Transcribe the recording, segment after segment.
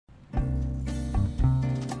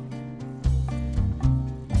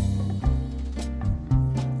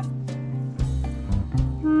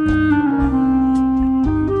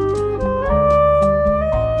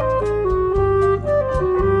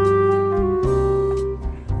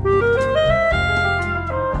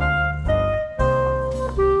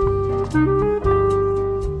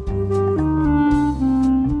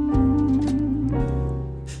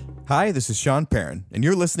Hi, this is Sean Perrin, and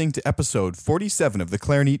you're listening to episode 47 of the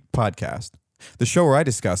Clarineat podcast, the show where I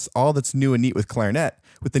discuss all that's new and neat with clarinet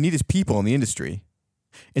with the neatest people in the industry.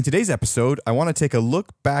 In today's episode, I want to take a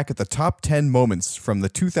look back at the top 10 moments from the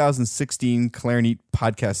 2016 Clarineat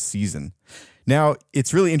podcast season. Now,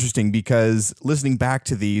 it's really interesting because listening back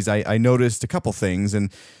to these, I noticed a couple things,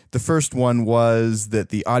 and the first one was that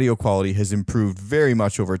the audio quality has improved very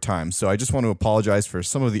much over time. So I just want to apologize for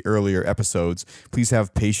some of the earlier episodes. Please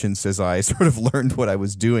have patience as I sort of learned what I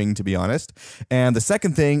was doing, to be honest. And the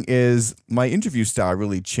second thing is my interview style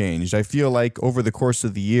really changed. I feel like over the course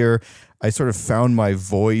of the year, I sort of found my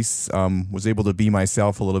voice, was able to be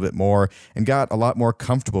myself a little bit more, and got a lot more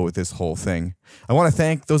comfortable with this whole thing. I want to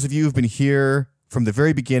thank those of you who've been here from the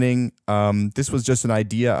very beginning. This was just an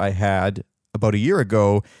idea I had about a year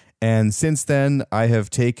ago, and since then, I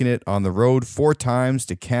have taken it on the road 4 times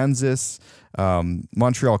to Kansas,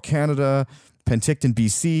 Montreal, Canada, Penticton,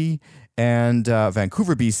 BC, and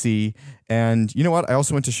Vancouver, BC. And you know what? I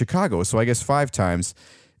also went to Chicago, so I guess 5 times.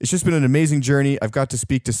 It's just been an amazing journey. I've got to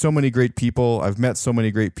speak to so many great people. I've met so many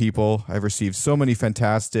great people. I've received so many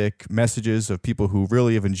fantastic messages of people who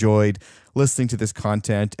really have enjoyed listening to this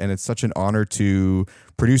content, and it's such an honor to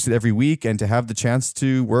produce it every week and to have the chance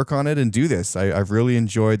to work on it and do this. I've really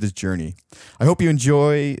enjoyed this journey. I hope you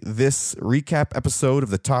enjoy this recap episode of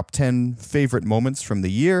the top 10 favorite moments from the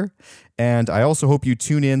year. And I also hope you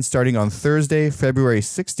tune in starting on Thursday, February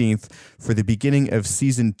 16th for the beginning of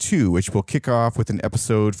Season 2, which will kick off with an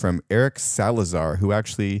episode from Eric Salazar, who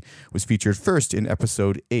actually was featured first in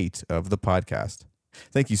Episode 8 of the podcast.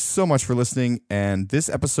 Thank you so much for listening, and this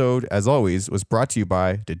episode, as always, was brought to you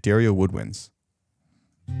by D'Addario Woodwinds.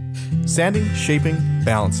 Sanding, shaping,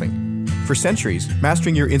 balancing. For centuries,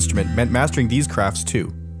 mastering your instrument meant mastering these crafts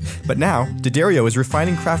too. But now, D'Addario is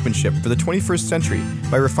refining craftsmanship for the 21st century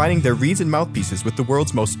by refining their reeds and mouthpieces with the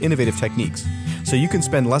world's most innovative techniques, so you can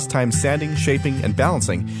spend less time sanding, shaping, and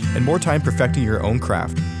balancing, and more time perfecting your own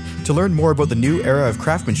craft. To learn more about the new era of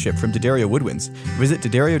craftsmanship from D'Addario Woodwinds, visit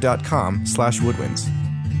d'addario.com/woodwinds.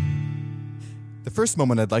 The first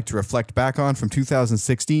moment I'd like to reflect back on from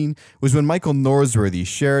 2016 was when Michael Norsworthy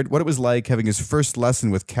shared what it was like having his first lesson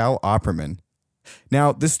with Cal Opperman.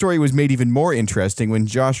 Now, this story was made even more interesting when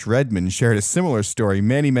Josh Redman shared a similar story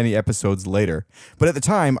many episodes later. But at the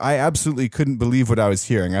time, I absolutely couldn't believe what I was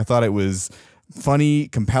hearing. I thought it was funny,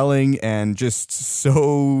 compelling, and just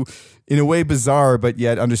so, in a way, bizarre, but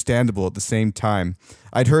yet understandable at the same time.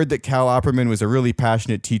 I'd heard that Cal Opperman was a really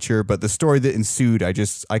passionate teacher, but the story that ensued, I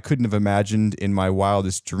couldn't have imagined in my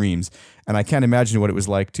wildest dreams, and I can't imagine what it was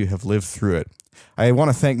like to have lived through it. I want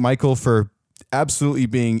to thank Michael for absolutely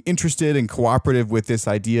being interested and cooperative with this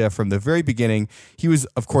idea from the very beginning. He was,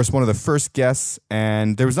 of course, one of the first guests,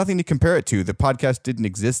 and there was nothing to compare it to. The podcast didn't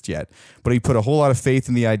exist yet, but he put a whole lot of faith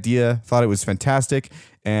in the idea, thought it was fantastic,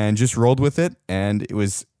 and just rolled with it. And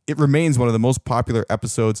it remains one of the most popular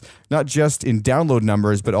episodes, not just in download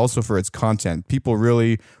numbers, but also for its content. People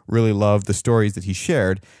really love the stories that he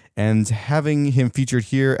shared, and having him featured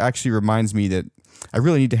here actually reminds me that I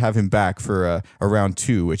really need to have him back for a round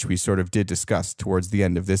 2, which we sort of did discuss towards the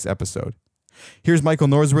end of this episode. Here's Michael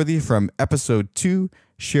Norsworthy from episode 2,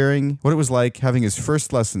 sharing what it was like having his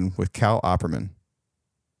first lesson with Cal Opperman.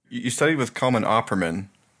 You studied with Calman Opperman.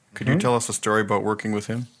 Could you tell us a story about working with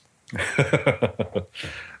him?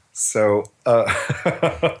 So,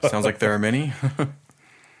 sounds like there are many.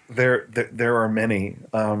 there are many.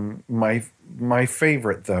 My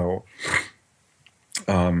favorite, though,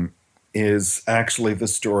 is actually the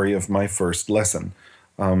story of my first lesson.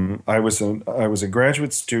 I was a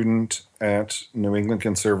graduate student at New England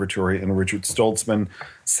Conservatory, and Richard Stoltzman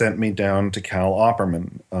sent me down to Cal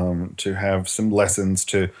Opperman to have some lessons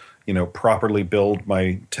to, properly build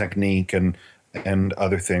my technique and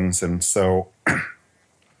other things. And so,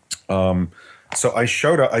 so I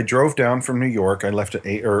showed up. I drove down from New York. I left at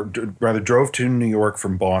 8, or rather, drove to New York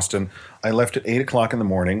from Boston. I left at 8 o'clock in the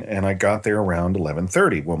morning, and I got there around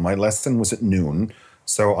 11:30. Well, my lesson was at noon,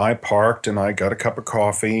 so I parked and I got a cup of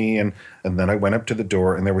coffee, and then I went up to the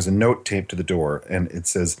door, and there was a note taped to the door, and it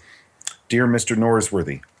says, "Dear Mr.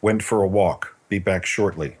 Norsworthy, went for a walk. Be back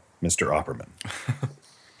shortly, Mr. Opperman."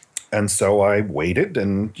 And so I waited,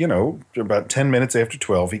 and, about 10 minutes after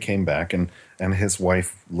 12, he came back, and his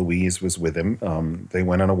wife, Louise, was with him. They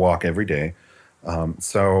went on a walk every day.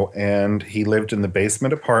 And he lived in the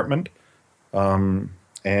basement apartment.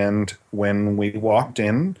 And when we walked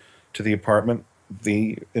in to the apartment,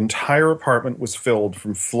 the entire apartment was filled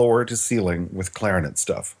from floor to ceiling with clarinet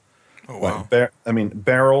stuff. Oh, wow.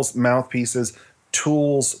 Barrels, mouthpieces,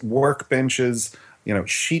 tools, workbenches,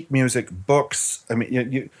 sheet music, books. I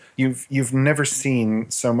mean, you've never seen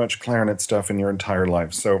so much clarinet stuff in your entire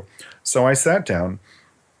life. So I sat down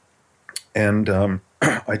and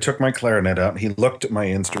I took my clarinet out. He looked at my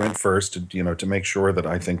instrument first, to make sure that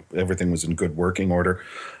I think everything was in good working order.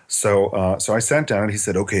 So I sat down and he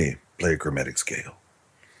said, "Okay, play a chromatic scale."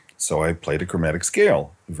 So I played a chromatic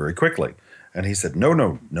scale very quickly, and he said, "No,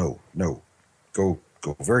 no, no, no, go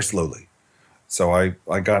very slowly." So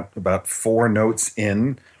I got about 4 notes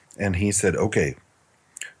in, and he said, "Okay,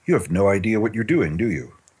 you have no idea what you're doing, do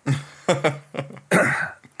you?"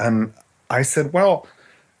 And I said, "Well,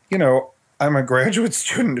 I'm a graduate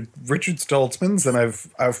student at Richard Stoltzman's, and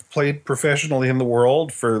I've played professionally in the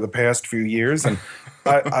world for the past few years, and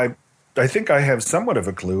I think I have somewhat of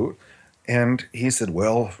a clue." And he said,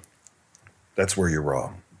 "Well, that's where you're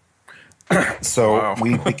wrong." So Wow.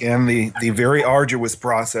 we began the very arduous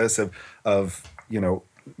process of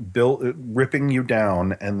ripping you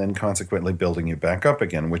down and then consequently building you back up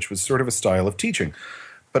again, which was sort of a style of teaching.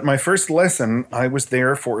 But my first lesson, I was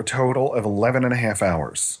there for a total of 11 and a half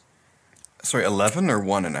hours. Sorry, 11 or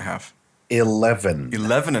 1.5? 11.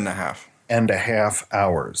 11 and a half. And a half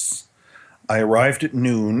hours. I arrived at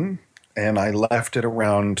noon and I left at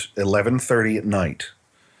around 11:30 at night.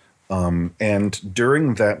 And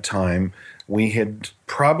during that time, we had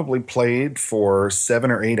probably played for 7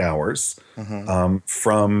 or 8 hours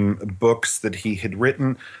from books that he had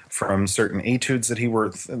written, from certain etudes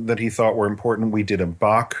that he thought were important. We did a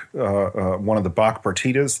Bach, one of the Bach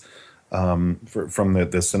partitas from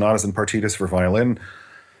the sonatas and partitas for violin,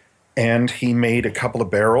 and he made a couple of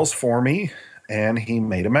barrels for me, and he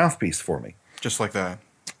made a mouthpiece for me. Just like that.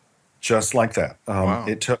 Just like that. Wow.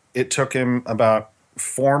 It took him about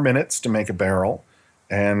 4 minutes to make a barrel,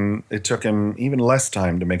 and it took him even less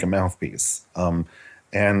time to make a mouthpiece.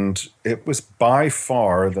 And it was by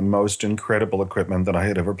far the most incredible equipment that I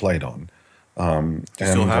had ever played on. Do you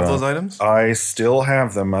still have those items? I still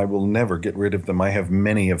have them. I will never get rid of them. I have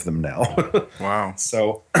many of them now. Wow.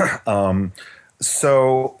 So I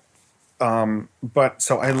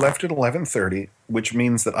left at 11:30, which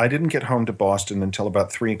means that I didn't get home to Boston until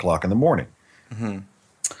about 3 o'clock in the morning. Mm-hmm.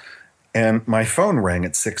 And my phone rang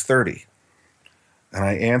at 6:30. And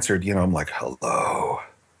I answered, I'm like, "Hello."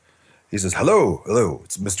 He says, hello,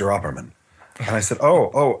 it's Mr. Opperman. And I said,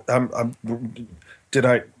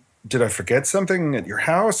 did I forget something at your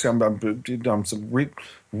house? I'm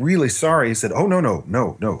really sorry. He said, "Oh, no.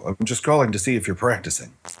 I'm just calling to see if you're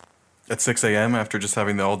practicing." At 6 a.m. after just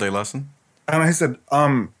having the all-day lesson? And I said,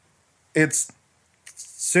 it's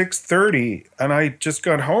 6:30, and I just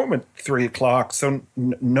got home at 3 o'clock. So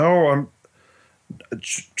no,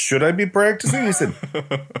 should I be practicing? He said,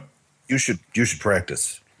 you should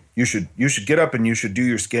practice. You should get up and you should do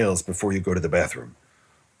your scales before you go to the bathroom.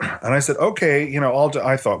 And I said, "Okay,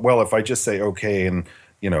 I thought, well, if I just say okay and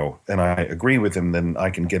I agree with him, then I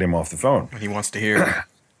can get him off the phone." He wants to hear.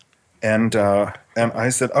 And I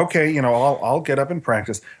said, "Okay, I'll get up and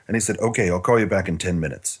practice." And he said, "Okay, I'll call you back in 10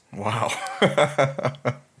 minutes." Wow.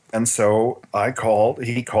 And so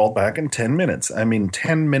he called back in 10 minutes. I mean,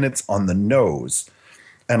 10 minutes on the nose.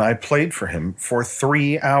 And I played for him for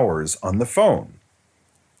 3 hours on the phone.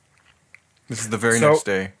 This is the very next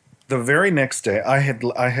day. The very next day, I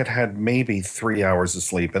had maybe 3 hours of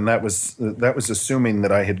sleep, and that was assuming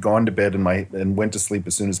that I had gone to bed and went to sleep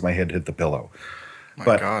as soon as my head hit the pillow.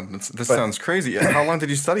 My God, this sounds crazy. How long did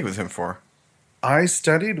you study with him for? I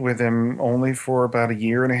studied with him only for about 1.5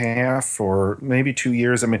 years or maybe 2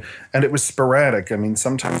 years. I mean, and it was sporadic. I mean,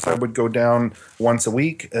 sometimes I would go down once a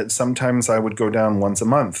week. Sometimes I would go down once a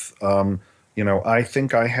month. I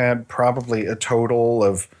think I had probably a total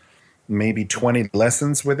of maybe 20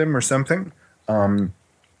 lessons with him or something.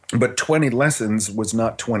 But 20 lessons was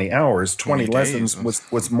not 20 hours. 20 lessons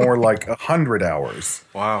was more like 100 hours.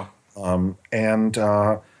 Wow.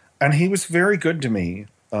 And he was very good to me.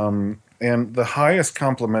 And the highest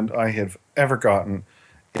compliment I have ever gotten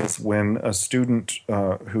is when a student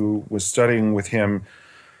who was studying with him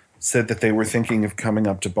said that they were thinking of coming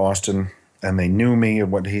up to Boston, and they knew me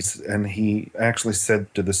and he actually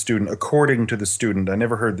said to the student, according to the student, I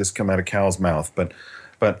never heard this come out of Cal's mouth, but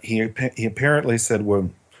he apparently said,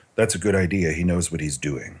 "Well, that's a good idea. He knows what he's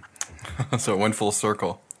doing." So it went full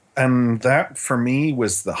circle. And that, for me,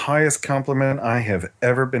 was the highest compliment I have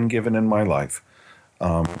ever been given in my life.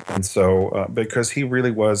 And so, because he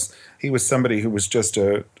was somebody who was just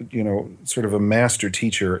sort of a master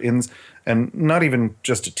teacher and not even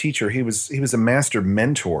just a teacher. He was a master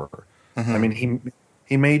mentor. Mm-hmm. I mean,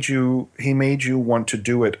 he made you want to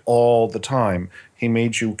do it all the time. He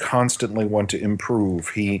made you constantly want to improve.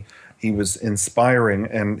 He He was inspiring,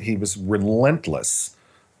 and he was relentless.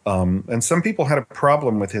 And some people had a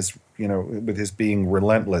problem with his, with his being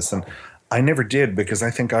relentless, and I never did, because I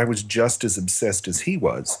think I was just as obsessed as he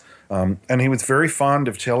was. And he was very fond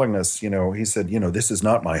of telling us, he said, this is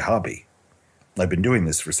not my hobby. I've been doing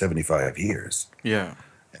this for 75 years. Yeah.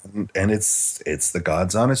 And it's the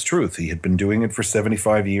God's honest truth. He had been doing it for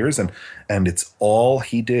 75 years, and it's all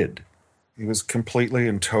he did. He was completely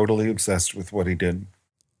and totally obsessed with what he did.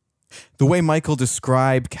 The way Michael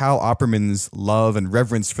described Cal Opperman's love and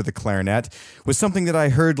reverence for the clarinet was something that I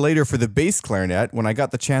heard later for the bass clarinet when I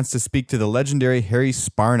got the chance to speak to the legendary Harry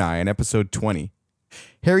Sparney in episode 20.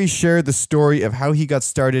 Harry shared the story of how he got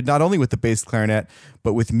started not only with the bass clarinet,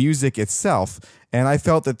 but with music itself, and I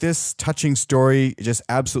felt that this touching story just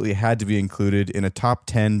absolutely had to be included in a top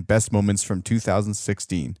 10 best moments from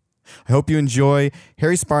 2016. I hope you enjoy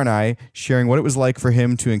Harry Sparney sharing what it was like for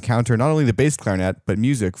him to encounter not only the bass clarinet, but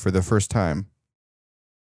music for the first time.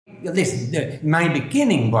 Listen, my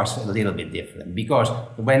beginning was a little bit different, because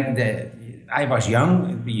when I was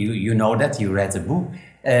young, you know that, you read the book,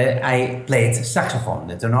 I played saxophone,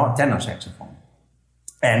 the tenor saxophone.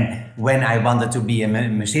 And when I wanted to be a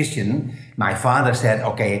musician, my father said,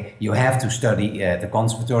 okay, you have to study at the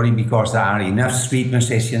conservatory because there are enough street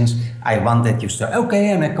musicians. I want that you study.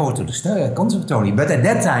 Okay, and I go to the conservatory. But at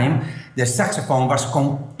that time, the saxophone was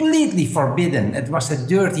completely forbidden. It was a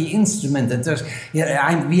dirty instrument. It was,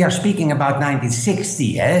 we are speaking about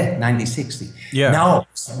 1960, 1960. Yeah.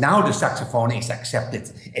 Now the saxophone is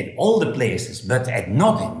accepted in all the places, but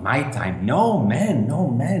not in my time. No man,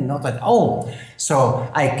 not at all. So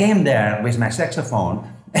I came there with my saxophone,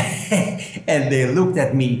 and they looked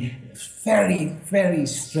at me very, very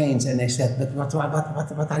strange, and they said, "But what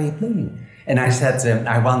are you playing?" And I said,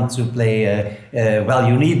 "I want to play Well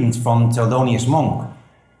You Needn't from Thelonious Monk."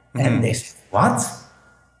 Mm-hmm. And they said, "What?"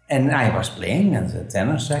 And I was playing the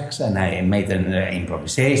tenor sax, and I made an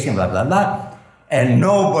improvisation, blah blah blah. And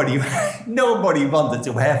nobody wanted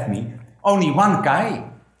to have me. Only one guy,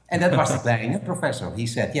 and that was the clarinet professor. He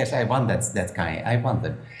said, "Yes, I want that guy. I want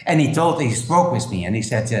it." And he spoke with me, and he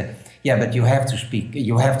said, "Yeah, but you have to speak.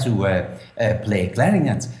 You have to play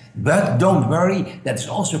clarinet. But don't worry, that's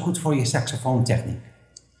also good for your saxophone technique."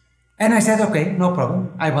 And I said, "Okay, no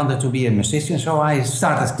problem. I wanted to be a musician, so I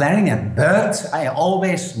started clarinet. But I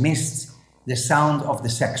always missed the sound of the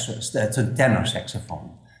tenor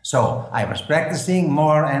saxophone. So I was practicing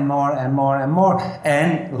more and more and more and more,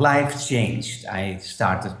 and life changed. I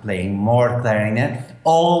started playing more clarinet,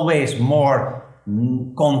 always more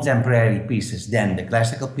contemporary pieces than the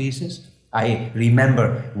classical pieces. I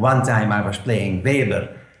remember one time I was playing Weber,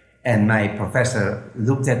 and my professor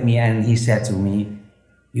looked at me and he said to me,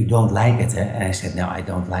 "You don't like it, eh?" And I said, "No, I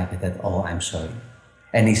don't like it at all, I'm sorry."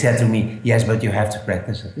 And he said to me, "Yes, but you have to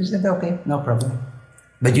practice it." I said, "Okay, no problem.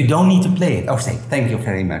 But you don't need to play it." Oh, say, "Thank you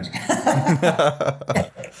very much."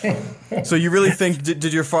 So you really think,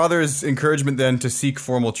 did your father's encouragement then to seek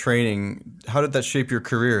formal training, how did that shape your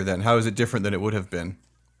career then? How is it different than it would have been?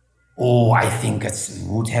 Oh, I think it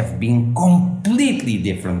would have been completely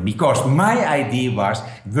different, because my idea was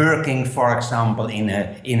working, for example, in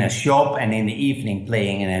a shop and in the evening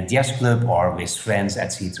playing in a jazz club or with friends,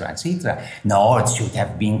 etc., etc. No, it should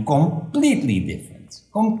have been completely different.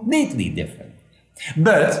 Completely different.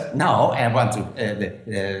 But now I want to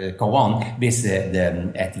go on with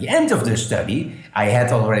at the end of the study, I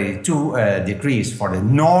had already 2 degrees for the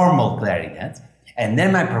normal clarinet, and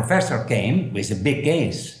then my professor came with a big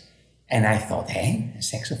case. And I thought, hey, a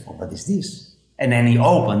saxophone, what is this? And then he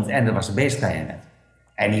opened, and there was a bass clarinet.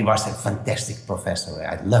 And he was a fantastic professor.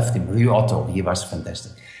 I loved him, Rue Otto, he was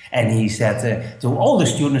fantastic. And he said to all the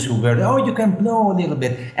students who were there, "Oh, you can blow a little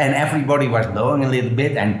bit." And everybody was blowing a little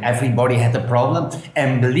bit, and everybody had a problem.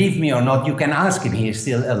 And believe me or not, you can ask him, he is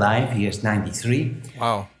still alive, he is 93.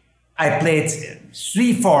 Wow. I played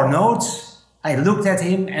 3-4 notes. I looked at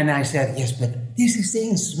him and I said, "Yes, but this is the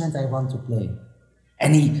instrument I want to play."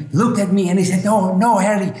 And he looked at me and he said, no,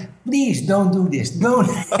 Harry, please don't do this.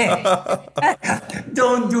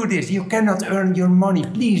 Don't do this. You cannot earn your money.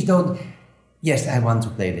 Please don't. Yes, I want to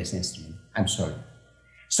play this instrument. I'm sorry.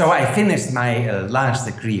 So I finished my last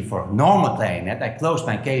degree for normal clarinet. I closed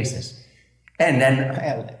my cases. And then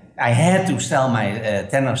I had to sell my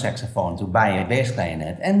tenor saxophone to buy a bass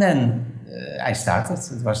clarinet. And then I started.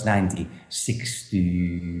 It was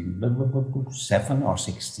 1967 or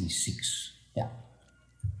 66. Yeah.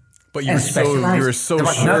 But you were so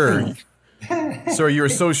sure. Sorry, you were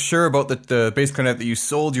so sure about the bass clarinet that you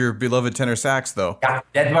sold your beloved tenor sax, though. Yeah,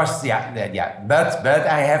 that was But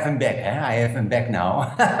I have him back. I have him back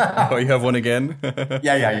now. Oh, you have one again?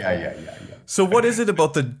 Yeah. So what is it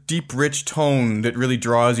about the deep, rich tone that really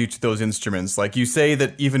draws you to those instruments? Like you say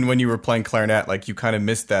that even when you were playing clarinet, like you kind of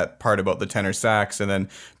missed that part about the tenor sax, and then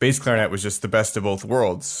bass clarinet was just the best of both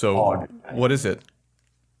worlds. So what is it?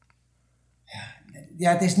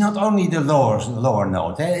 Yeah, it is not only the lower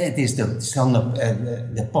note. It is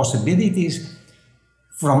the possibilities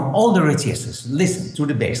from all the registers. Listen to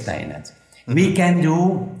the bass clarinet. We can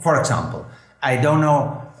do, for example, I don't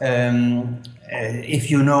know if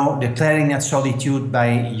you know the Clarineat Solitude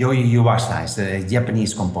by Yoyo Iwasa, the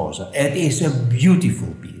Japanese composer. It is a beautiful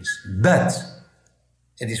piece, but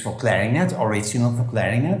it is for clarinet, original for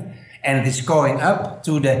clarinet, and it is going up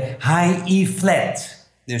to the high E flat,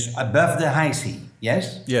 dus above the high C.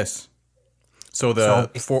 Yes? Yes. So the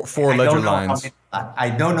four ledger lines.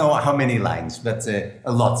 I don't know how many lines, but a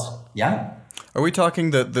lot. Yeah? Are we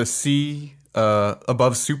talking the C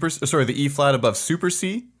above the E flat above super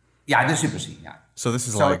C? Yeah, the super C, yeah. So this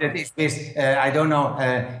is so that is with, I don't know,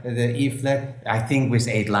 the E flat, I think with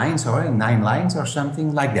 8 lines or 9 lines or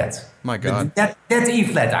something like that. My God. That E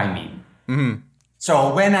flat, I mean. Mm-hmm.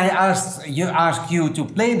 So when I ask you to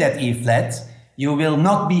play that E flat, you will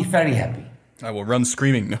not be very happy. I will run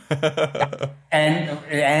screaming.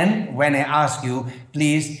 And when I ask you,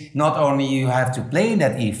 please, not only you have to play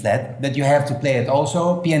that E flat, but you have to play it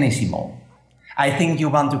also pianissimo. I think you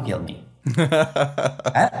want to kill me.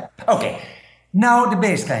 Okay, now the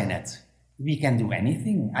bass clarinet. We can do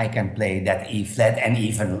anything. I can play that E flat and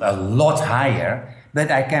even a lot higher,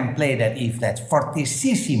 but I can play that E flat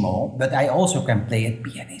fortissimo, but I also can play it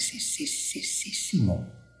pianissimo.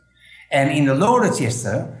 And in the low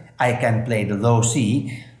register, I can play the low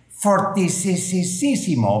C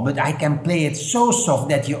fortissimo, but I can play it so soft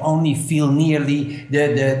that you only feel nearly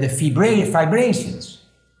the vibrations.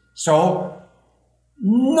 So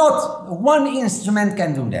not one instrument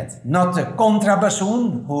can do that. Not the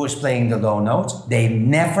contrabassoon, who is playing the low notes. They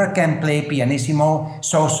never can play pianissimo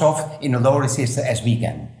so soft in the low register as we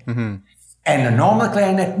can. Mm-hmm. And the normal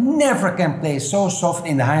clarinet never can play so soft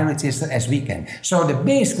in the high register as we can. So the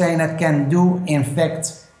bass clarinet can do, in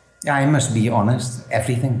fact, I must be honest,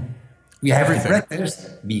 everything. We have to practice,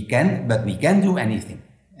 we can do anything.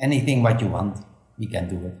 Anything what you want, we can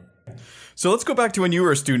do it. So let's go back to when you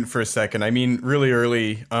were a student for a second. I mean, really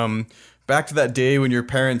early, back to that day when your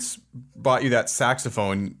parents bought you that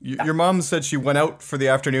saxophone. Your mom said she went out for the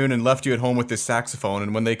afternoon and left you at home with this saxophone,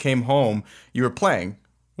 and when they came home, you were playing.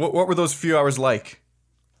 What were those few hours like?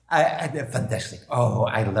 Fantastic.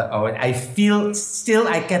 I feel, still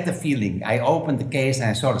I get the feeling. I opened the case and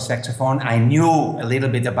I saw the saxophone. I knew a little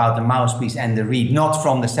bit about the mouthpiece and the reed, not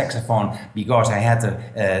from the saxophone, because I had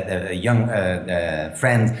a young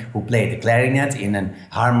friend who played the clarinet in a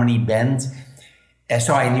harmony band.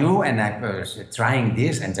 So I knew, and I was trying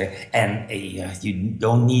this, and you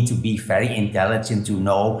don't need to be very intelligent to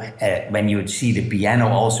know when you see the piano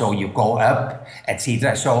also you go up,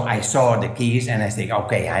 etc. So I saw the keys and I think,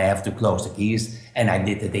 okay, I have to close the keys, and I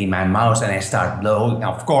did it in my mouth and I start blowing.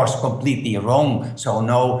 Of course, completely wrong, so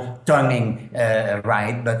no tonguing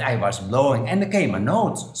right, but I was blowing and there came a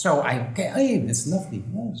note. So hey, that's lovely.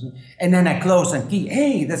 And then I close a key.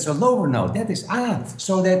 Hey, that's a lower note. That is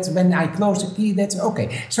so that when I close the key, that's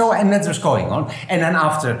okay. So, and that was going on. And then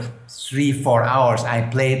after 3-4 hours, I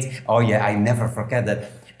played, I never forget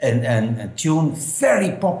that, a tune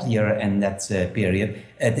very popular in that period.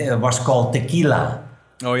 It was called Tequila.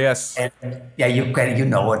 Oh, yes. And, you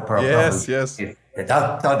know it probably. Yes.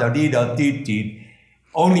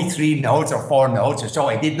 Only 3 notes or 4 notes, so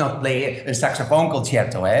I did not play a saxophone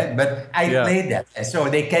concerto, but I played that. And so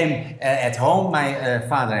they came at home, my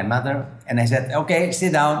father and mother, and I said, okay,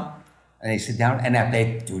 sit down. And they sit down, and I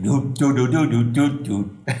played do.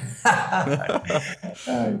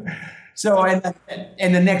 So, and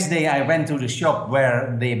the next day I went to the shop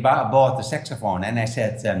where they bought the saxophone, and I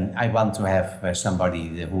said, I want to have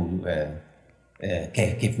somebody who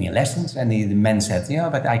give me lessons. And the man said, yeah,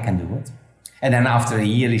 but I can do it. And then after a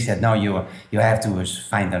year, he said, no, you have to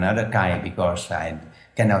find another guy because I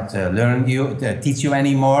cannot teach you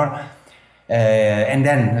anymore. And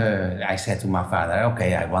then I said to my father,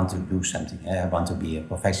 okay, I want to do something. I want to be a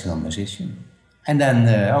professional musician. And then,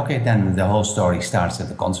 then the whole story starts at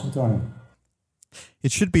the conservatory.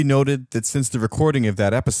 It should be noted that since the recording of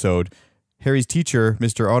that episode, Harry's teacher,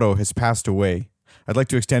 Mr. Otto, has passed away. I'd like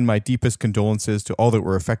to extend my deepest condolences to all that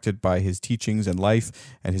were affected by his teachings and life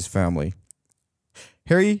and his family.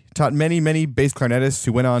 Harry taught many, many bass clarinetists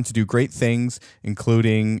who went on to do great things,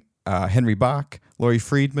 including Henry Bach, Laurie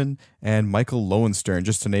Freedman, and Michael Lowentern,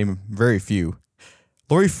 just to name very few.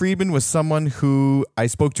 Laurie Freedman was someone who I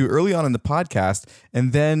spoke to early on in the podcast,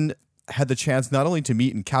 and then had the chance not only to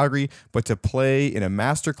meet in Calgary, but to play in a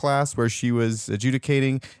masterclass where she was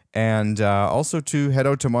adjudicating, and also to head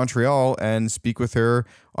out to Montreal and speak with her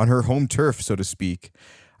on her home turf, so to speak.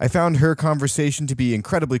 I found her conversation to be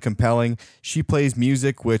incredibly compelling. She plays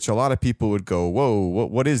music which a lot of people would go, whoa,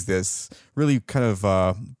 what is this? Really kind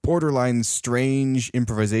of borderline strange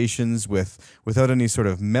improvisations without any sort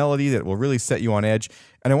of melody that will really set you on edge.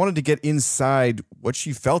 And I wanted to get inside what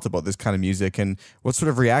she felt about this kind of music and what sort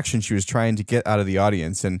of reaction she was trying to get out of the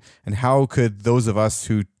audience, and how could those of us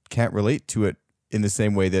who can't relate to it in the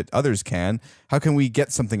same way that others can, how can we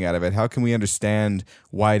get something out of it? How can we understand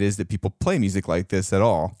why it is that people play music like this at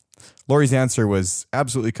all? Laurie's answer was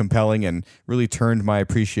absolutely compelling and really turned my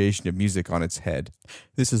appreciation of music on its head.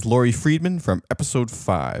 This is Laurie Freedman from episode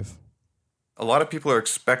 5. A lot of people are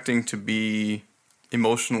expecting to be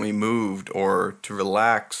emotionally moved or to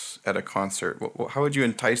relax at a concert. How would you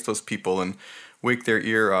entice those people and wake their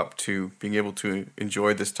ear up to being able to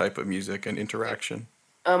enjoy this type of music and interaction?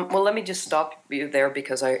 Well, let me just stop you there,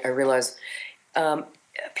 because I realize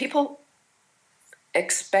people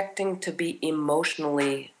expecting to be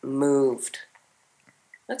emotionally moved.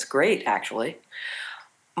 That's great, actually.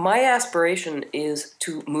 My aspiration is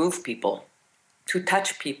to move people, to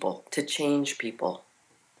touch people, to change people,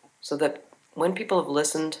 so that when people have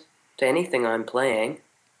listened to anything I'm playing,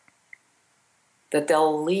 that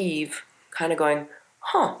they'll leave kind of going,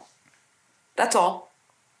 huh, that's all.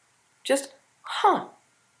 Just, huh.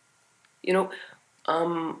 You know,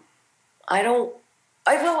 I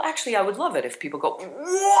would love it if people go,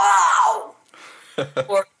 wow!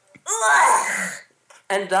 Or, ugh!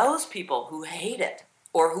 And those people who hate it,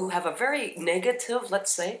 or who have a very negative,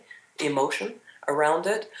 let's say, emotion around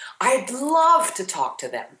it, I'd love to talk to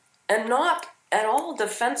them. And not at all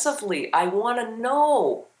defensively. I want to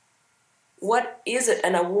know, what is it?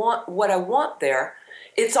 And what I want there,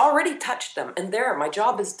 it's already touched them. And there, my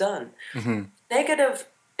job is done. Mm-hmm. Negative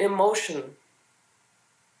emotion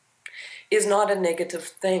is not a negative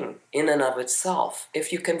thing in and of itself.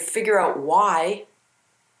 If you can figure out why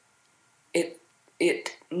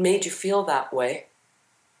it made you feel that way,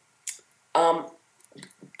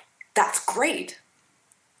 that's great.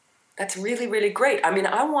 That's really, really great. I mean,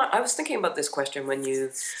 I was thinking about this question when you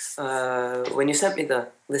sent me the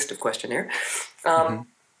list of questionnaire. I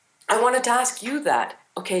wanted to ask you that.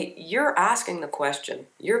 Okay, you're asking the question.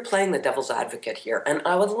 You're playing the devil's advocate here. And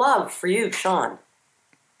I would love for you, Sean,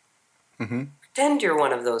 pretend you're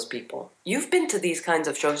one of those people. You've been to these kinds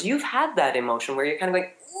of shows. You've had that emotion where you're kind of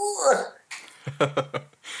like, ugh.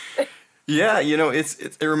 Yeah, you know,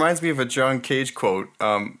 it reminds me of a John Cage quote.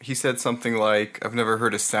 He said something like, I've never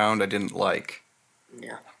heard a sound I didn't like.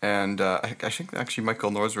 Yeah. And I think actually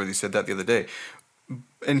Michael Norsworthy said that the other day.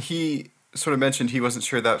 And he sort of mentioned he wasn't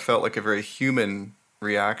sure that felt like a very human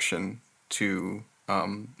reaction to,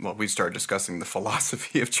 we started discussing the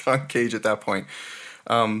philosophy of John Cage at that point.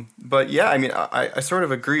 But yeah, I mean, I sort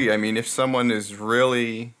of agree. I mean, if someone is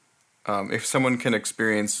really, if someone can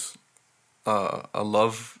experience a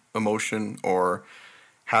love emotion or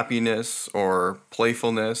happiness or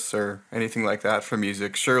playfulness or anything like that from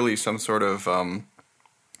music, surely some sort of,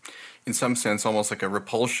 in some sense, almost like a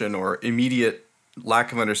repulsion or immediate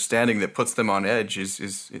lack of understanding that puts them on edge is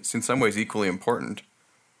it's in some ways equally important.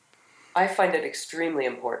 I find it extremely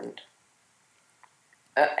important.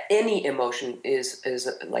 Any emotion is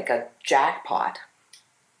like a jackpot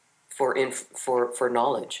for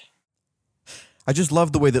knowledge. I just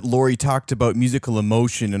love the way that Laurie talked about musical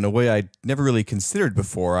emotion in a way I'd never really considered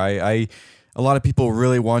before. A lot of people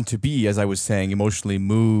really want to be, as I was saying, emotionally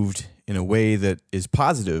moved in a way that is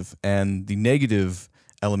positive, and the negative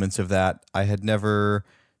elements of that I had never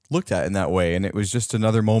looked at in that way. And it was just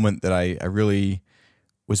another moment that I really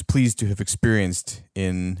was pleased to have experienced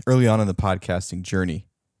early on in the podcasting journey.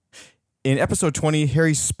 In episode 20,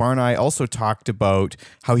 Harry Sparney also talked about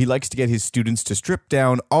how he likes to get his students to strip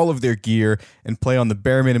down all of their gear and play on the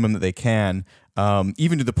bare minimum that they can,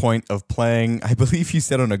 even to the point of playing, I believe he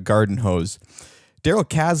said, on a garden hose. Daryl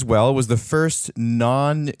Caswell was the first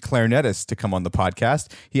non-clarinetist to come on the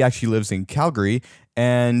podcast. He actually lives in Calgary,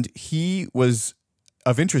 and he was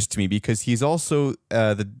of interest to me because he's also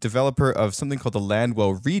the developer of something called the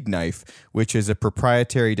Landwell Reed Knife, which is a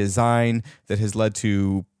proprietary design that has led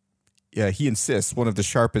to, he insists, one of the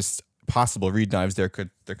sharpest possible reed knives there could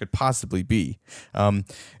possibly be.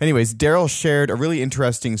 Anyways, Daryl shared a really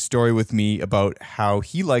interesting story with me about how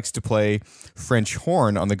he likes to play French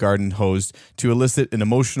horn on the garden hose to elicit an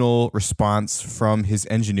emotional response from his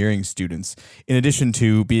engineering students. In addition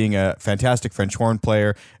to being a fantastic French horn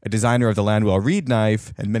player, a designer of the Landwell Reed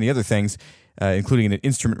Knife, and many other things, including an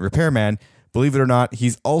instrument repairman, Believe it or not,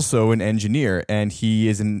 he's also an engineer, and he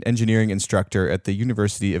is an engineering instructor at the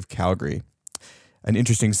University of Calgary. An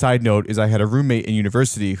interesting side note is I had a roommate in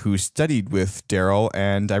university who studied with Daryl,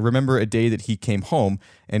 and I remember a day that he came home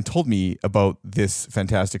and told me about this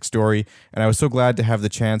fantastic story, and I was so glad to have the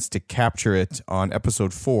chance to capture it on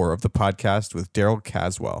episode 4 of the podcast with Daryl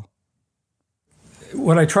Caswell.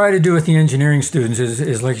 What I try to do with the engineering students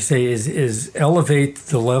is like you say, is elevate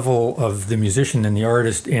the level of the musician and the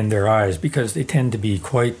artist in their eyes, because they tend to be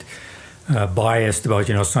quite biased about,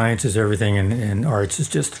 science is everything and arts is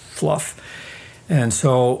just fluff. And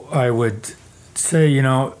so I would say,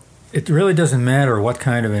 it really doesn't matter what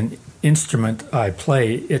kind of an instrument I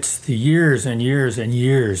play. It's the years and years and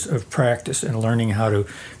years of practice and learning how to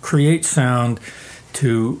create sound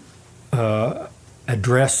to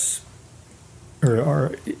address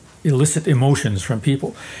or elicit emotions from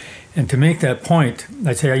people. And to make that point,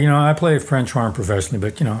 I'd say, I play French horn professionally,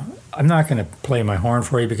 but, I'm not going to play my horn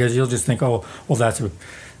for you because you'll just think, oh, well, that's a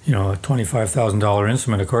 $25,000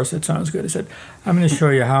 instrument, of course, that sounds good. I said, I'm going to show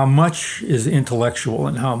you how much is intellectual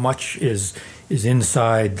and how much is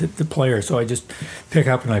inside the player. So I just pick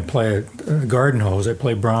up and I play a garden hose. I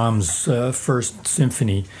play Brahms' First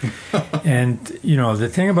Symphony. And, the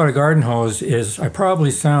thing about a garden hose is I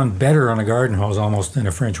probably sound better on a garden hose almost than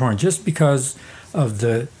a French horn, just because of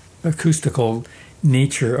the acoustical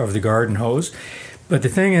nature of the garden hose. But the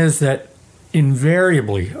thing is that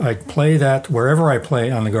invariably, I play that wherever I play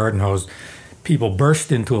on the garden hose, people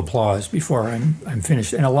burst into applause before I'm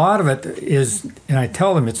finished. And a lot of it is, and I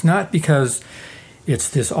tell them, it's not because it's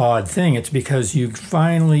this odd thing. It's because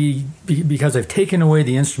because I've taken away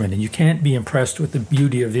the instrument and you can't be impressed with the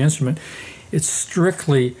beauty of the instrument. It's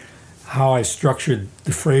strictly how I structured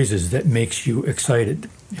the phrases that makes you excited,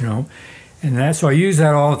 And so I use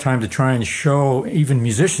that all the time to try and show even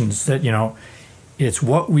musicians that, it's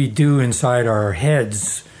what we do inside our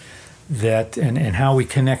heads that and how we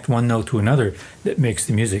connect one note to another that makes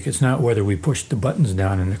the music. It's not whether we push the buttons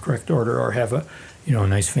down in the correct order or have a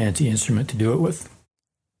nice fancy instrument to do it with.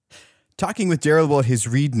 Talking with Daryl about his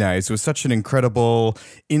reed knives was such an incredible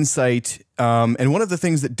insight. And one of the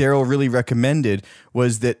things that Daryl really recommended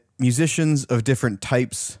was that musicians of different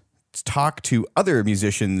types talk to other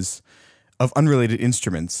musicians of unrelated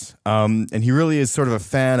instruments. And he really is sort of a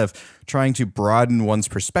fan of trying to broaden one's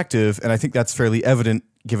perspective. And I think that's fairly evident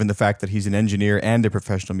given the fact that he's an engineer and a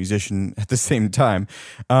professional musician at the same time.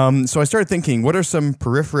 So I started thinking, what are some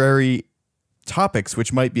periphery topics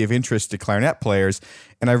which might be of interest to clarinet players?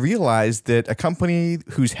 And I realized that a company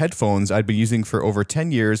whose headphones I'd been using for over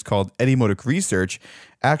 10 years called Etymotic Research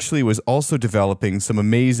actually was also developing some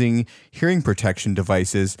amazing hearing protection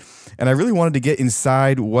devices. And I really wanted to get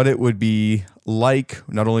inside what it would be like,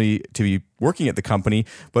 not only to be working at the company,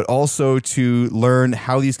 but also to learn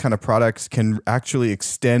how these kind of products can actually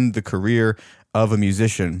extend the career of a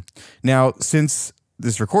musician. Now, since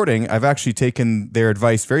this recording, I've actually taken their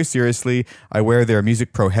advice very seriously. I wear their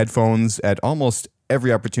Music Pro headphones at almost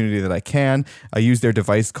every opportunity that I can. I use their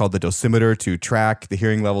device called the dosimeter to track the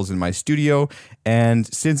hearing levels in my studio.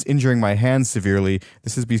 And since injuring my hands severely,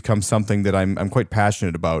 this has become something that I'm quite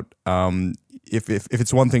passionate about. If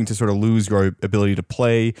it's one thing to sort of lose your ability to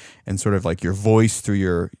play and sort of like your voice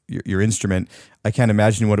through your instrument, I can't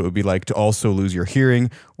imagine what it would be like to also lose your hearing,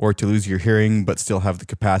 or to lose your hearing but still have the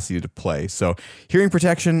capacity to play. So hearing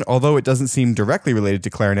protection, although it doesn't seem directly related to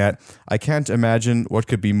clarinet, I can't imagine what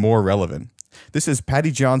could be more relevant. This is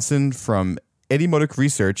Patty Johnson from Etymotic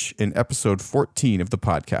Research in episode 14 of the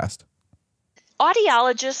podcast.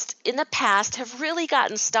 Audiologists in the past have really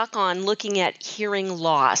gotten stuck on looking at hearing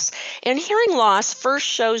loss. And hearing loss first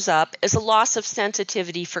shows up as a loss of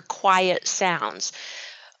sensitivity for quiet sounds.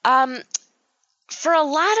 For a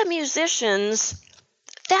lot of musicians,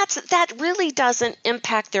 that really doesn't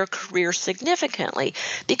impact their career significantly,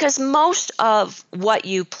 because most of what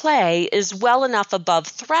you play is well enough above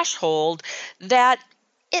threshold that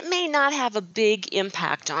it may not have a big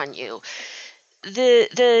impact on you.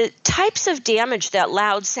 The types of damage that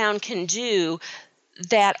loud sound can do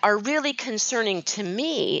that are really concerning to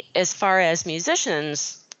me as far as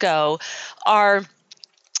musicians go are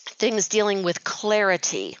things dealing with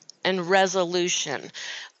clarity and resolution.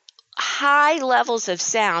 High levels of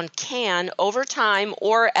sound can, over time,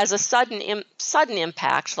 or as a sudden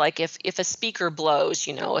impact, like if a speaker blows,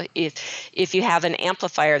 if you have an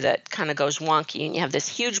amplifier that kind of goes wonky and you have this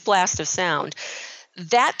huge blast of sound,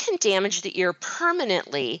 that can damage the ear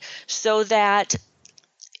permanently so that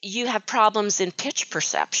you have problems in pitch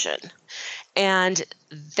perception. And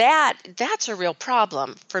that's a real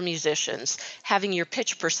problem for musicians, having your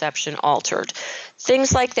pitch perception altered.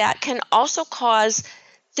 Things like that can also cause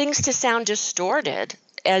things to sound distorted,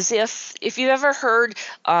 as if you've ever heard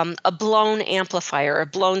a blown amplifier, a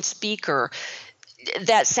blown speaker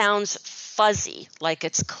that sounds fuzzy, like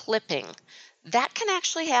it's clipping. That can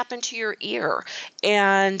actually happen to your ear.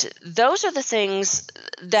 And those are the things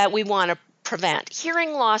that we want to prevent.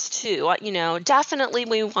 Hearing loss too, definitely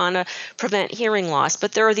we want to prevent hearing loss,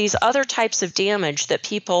 but there are these other types of damage that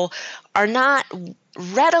people are not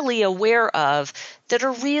readily aware of that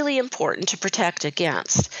are really important to protect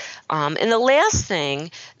against. And the last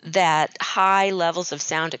thing that high levels of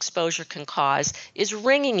sound exposure can cause is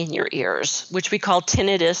ringing in your ears, which we call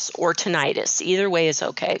tinnitus or tinnitus. Either way is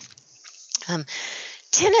okay.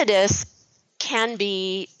 Tinnitus can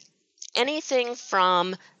be anything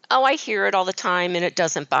from, oh, I hear it all the time and it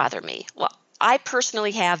doesn't bother me. Well, I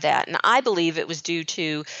personally have that, and I believe it was due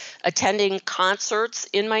to attending concerts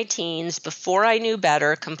in my teens before I knew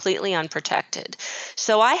better, completely unprotected.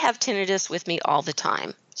 So I have tinnitus with me all the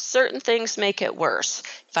time. Certain things make it worse.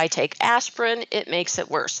 If I take aspirin, it makes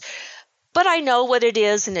it worse. But I know what it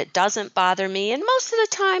is, and it doesn't bother me, and most of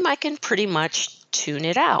the time I can pretty much tune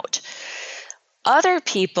it out. Other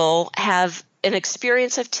people have an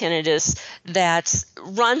experience of tinnitus that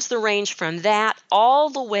runs the range from that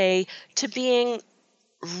all the way to being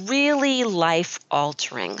really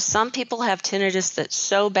life-altering. Some people have tinnitus that's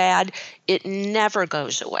so bad it never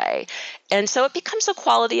goes away. And so it becomes a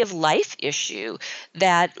quality of life issue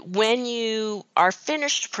that when you are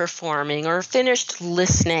finished performing or finished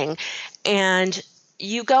listening and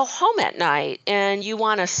you go home at night and you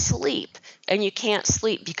want to sleep and you can't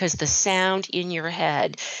sleep because the sound in your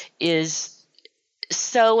head is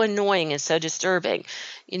so annoying and so disturbing,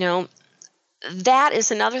 that is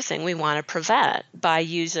another thing we want to prevent by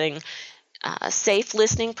using safe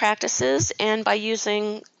listening practices and by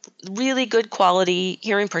using really good quality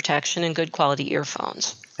hearing protection and good quality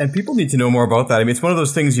earphones. And people need to know more about that. I mean, it's one of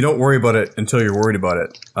those things you don't worry about it until you're worried about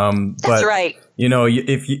it. That's right.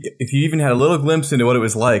 If you even had a little glimpse into what it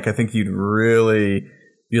was like, I think you'd really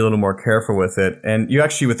be a little more careful with it. And you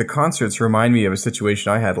actually, with the concerts, remind me of a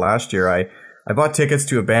situation I had last year. I bought tickets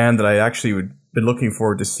to a band that I actually been looking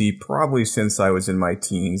forward to see probably since I was in my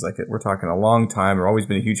teens. Like, we're talking a long time. I've always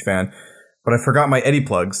been a huge fan. But I forgot my Eddie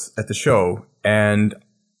plugs at the show, and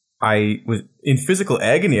I was in physical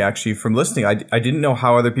agony, actually, from listening. I didn't know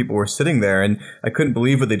how other people were sitting there, and I couldn't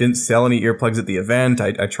believe it. They didn't sell any earplugs at the event.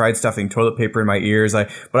 I tried stuffing toilet paper in my ears.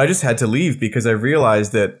 But I just had to leave because I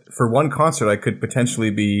realized that for one concert, I could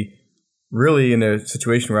potentially be really in a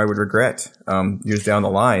situation where I would regret years down the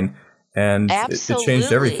line. And it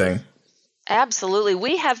changed everything. Absolutely.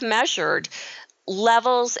 We have measured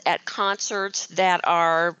levels at concerts that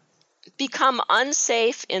are become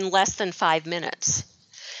unsafe in less than 5 minutes.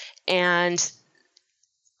 And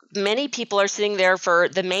many people are sitting there for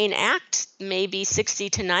the main act, maybe 60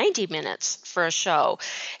 to 90 minutes for a show.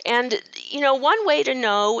 And, one way to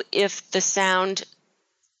know if the sound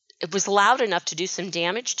it was loud enough to do some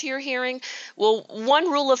damage to your hearing, well,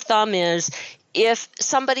 one rule of thumb is if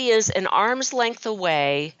somebody is an arm's length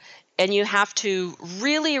away and you have to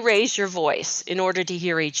really raise your voice in order to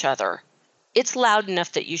hear each other, it's loud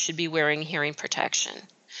enough that you should be wearing hearing protection.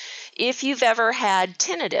 If you've ever had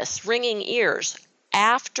tinnitus, ringing ears,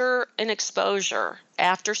 after an exposure,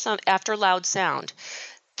 after loud sound,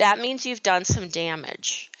 that means you've done some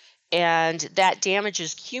damage. And that damage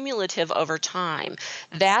is cumulative over time.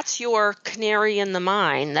 That's your canary in the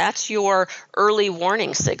mine. That's your early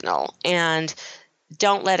warning signal. And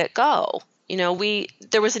don't let it go.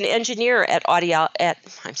 There was an engineer at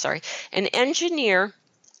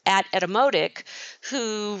Etymodic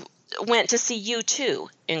who went to see U2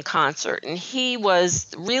 in concert, and he was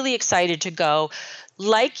really excited to go.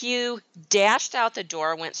 Like you, dashed out the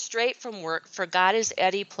door, went straight from work, forgot his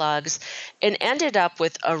Eddie plugs, and ended up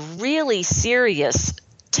with a really serious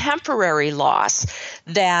temporary loss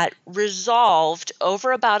that resolved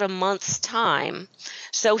over about a month's time.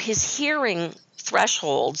 So his hearing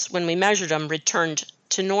thresholds, when we measured them, returned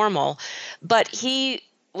to normal, but he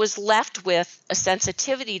was left with a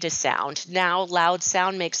sensitivity to sound. Now loud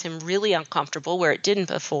sound makes him really uncomfortable where it didn't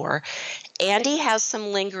before, and he has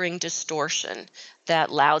some lingering distortion that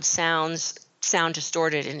loud sounds sound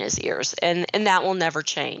distorted in his ears, and that will never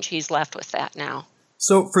change. He's left with that now.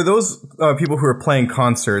 So for those people who are playing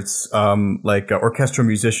concerts, like orchestral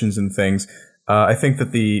musicians and things, I think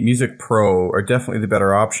that the Music Pro are definitely the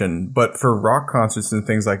better option. But for rock concerts and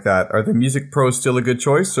things like that, are the Music Pros still a good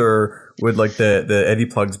choice, or would like the Eddie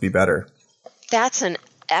plugs be better? That's an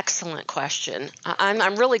excellent question.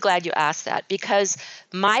 I'm really glad you asked that, because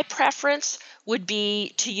my preference would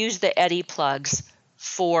be to use the Eddie plugs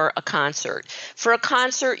for a concert. For a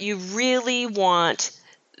concert, you really want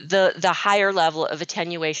the higher level of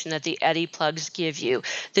attenuation that the Eddy plugs give you.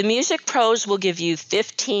 The Music Pros will give you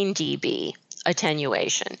 15 dB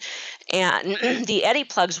attenuation, and the Eddy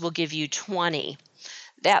plugs will give you 20.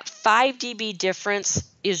 That 5 dB difference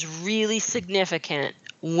is really significant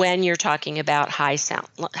when you're talking about high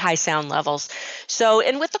sound levels. So,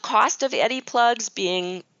 and with the cost of Eddy plugs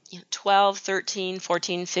being $12, $13,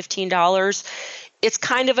 $14, $15, it's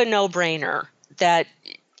kind of a no-brainer that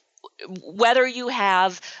whether you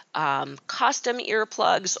have custom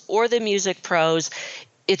earplugs or the Music Pros,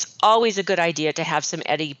 it's always a good idea to have some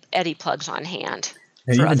Eddy plugs on hand.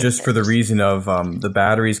 And even just for the reason of the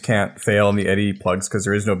batteries can't fail in the Eddy plugs because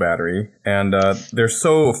there is no battery. And they're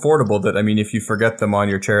so affordable that, I mean, if you forget them on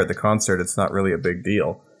your chair at the concert, it's not really a big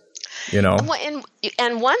deal, you know?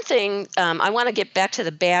 And one thing, I want to get back to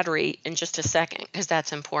the battery in just a second because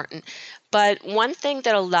that's important. But one thing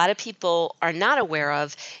that a lot of people are not aware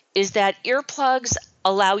of is that earplugs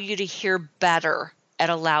allow you to hear better at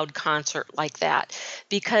a loud concert like that,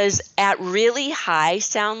 because at really high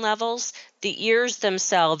sound levels, the ears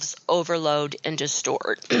themselves overload and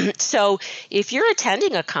distort. So if you're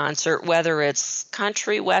attending a concert, whether it's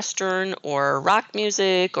country, western, or rock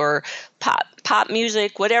music, or pop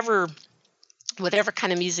music, whatever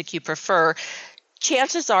kind of music you prefer,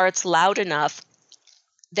 chances are it's loud enough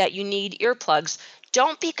that you need earplugs.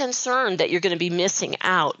 Don't be concerned that you're going to be missing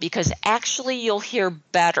out, because actually you'll hear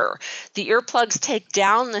better. The earplugs take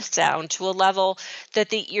down the sound to a level that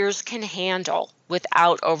the ears can handle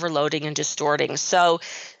without overloading and distorting. So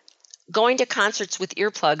going to concerts with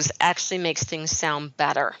earplugs actually makes things sound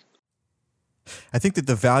better. I think that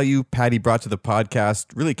the value Patty brought to the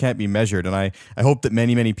podcast really can't be measured, and I hope that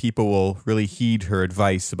many, many people will really heed her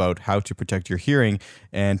advice about how to protect your hearing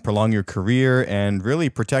and prolong your career and really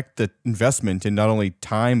protect the investment in not only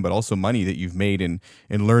time but also money that you've made in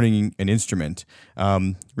learning an instrument.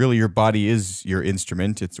 Really, your body is your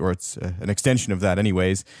instrument. It's an extension of that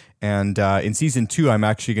anyways. And in season 2, I'm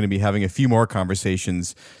actually going to be having a few more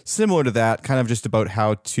conversations similar to that, kind of just about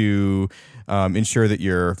how to ensure that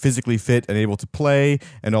you're physically fit and able to play,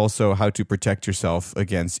 and also how to protect yourself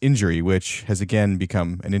against injury, which has again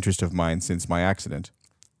become an interest of mine since my accident.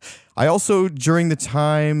 I also, during the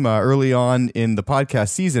time early on in the podcast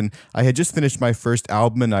season, I had just finished my first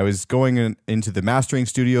album, and I was going into the mastering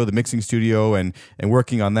studio, the mixing studio, and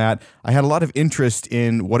working on that. I had a lot of interest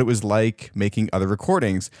in what it was like making other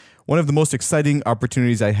recordings. One of the most exciting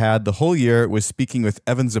opportunities I had the whole year was speaking with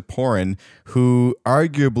Ziporyn, who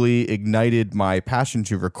arguably ignited my passion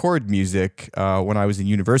to record music when I was in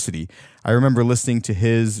university. I remember listening to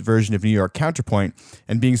his version of New York Counterpoint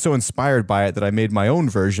and being so inspired by it that I made my own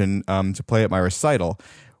version to play at my recital.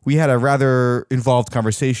 We had a rather involved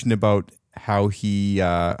conversation about how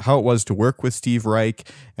it was to work with Steve Reich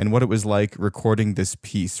and what it was like recording this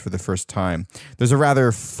piece for the first time. There's a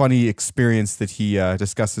rather funny experience that he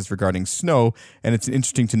discusses regarding snow, and it's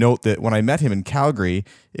interesting to note that when I met him in Calgary,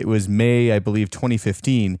 it was May, I believe,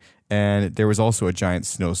 2015, and there was also a giant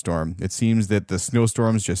snowstorm. It seems that the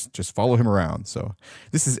snowstorms just follow him around. So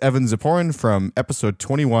this is Ziporyn from episode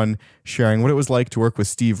 21, sharing what it was like to work with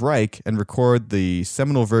Steve Reich and record the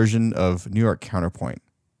seminal version of New York Counterpoint.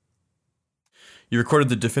 You recorded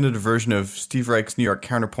the definitive version of Steve Reich's New York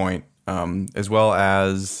Counterpoint, as well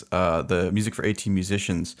as the music for 18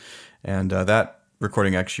 musicians. And that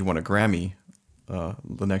recording actually won a Grammy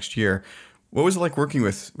the next year. What was it like working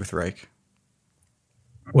with Reich?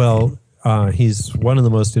 Well, he's one of the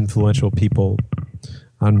most influential people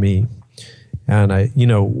on me. And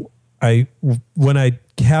when I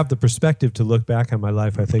have the perspective to look back on my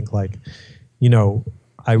life, I think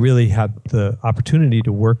I really had the opportunity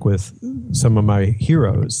to work with some of my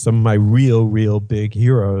heroes, some of my real big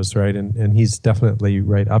heroes, right? And he's definitely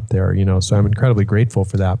right up there, so I'm incredibly grateful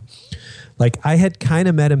for that. Like, I had kind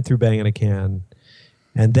of met him through Banging a Can,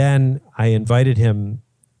 and then I invited him,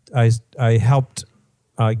 I helped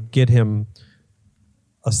get him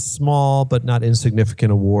a small but not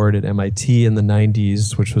insignificant award at MIT in the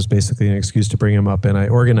 90s, which was basically an excuse to bring him up, and I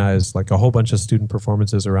organized like a whole bunch of student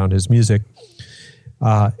performances around his music.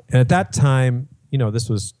 And at that time, this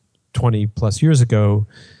was 20 plus years ago.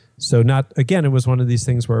 So it was one of these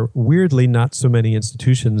things where weirdly not so many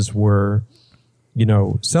institutions were,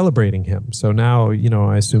 celebrating him. So now,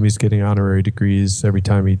 I assume he's getting honorary degrees every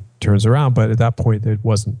time he turns around. But at that point, it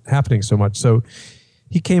wasn't happening so much. So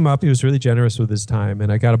he came up, he was really generous with his time.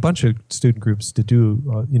 And I got a bunch of student groups to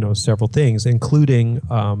do, several things, including,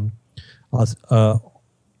 a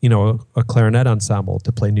clarinet ensemble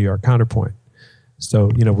to play New York Counterpoint.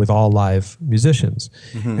 So, with all live musicians.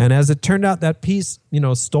 And as it turned out, that piece,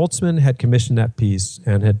 Stoltzman had commissioned that piece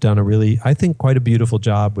and had done a really, I think, quite a beautiful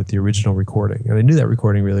job with the original recording. And I knew that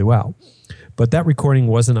recording really well. But that recording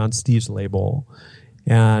wasn't on Steve's label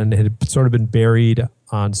and had sort of been buried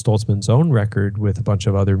on Stoltzman's own record with a bunch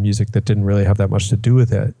of other music that didn't really have that much to do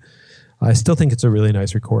with it. I still think it's a really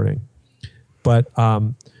nice recording. But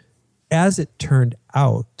as it turned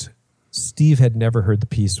out, Steve had never heard the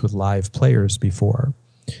piece with live players before.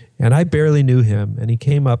 And I barely knew him. And he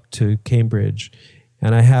came up to Cambridge.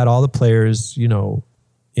 And I had all the players,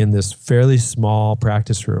 in this fairly small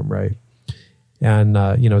practice room, right? And,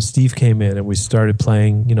 Steve came in and we started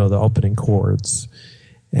playing, the opening chords.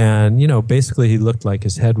 And, basically he looked like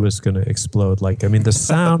his head was going to explode. The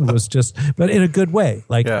sound was just, but in a good way.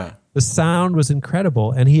 The sound was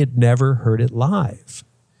incredible and he had never heard it live.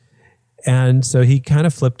 And so he kind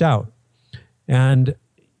of flipped out. And,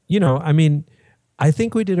 I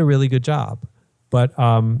think we did a really good job. But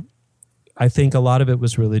I think a lot of it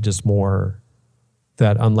was really just more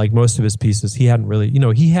that, unlike most of his pieces, he hadn't really,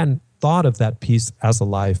 he hadn't thought of that piece as a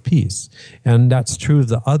live piece. And that's true of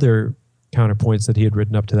the other counterpoints that he had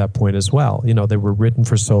written up to that point as well. They were written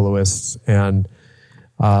for soloists and,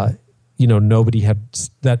 nobody had,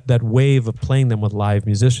 that wave of playing them with live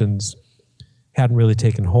musicians hadn't really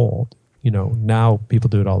taken hold. Now people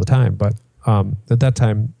do it all the time. But at that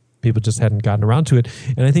time, people just hadn't gotten around to it.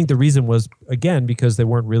 And I think the reason was, again, because they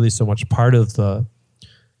weren't really so much part of the,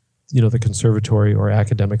 the conservatory or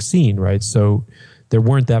academic scene, right? So there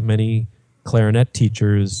weren't that many clarinet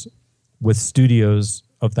teachers with studios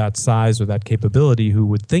of that size or that capability who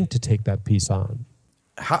would think to take that piece on.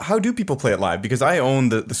 How do people play it live? Because I own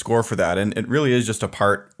the score for that, and it really is just a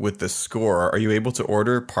part with the score. Are you able to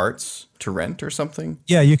order parts to rent or something?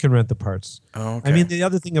 Yeah, you can rent the parts. Oh, okay. I mean, the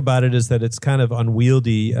other thing about it is that it's kind of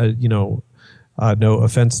unwieldy, no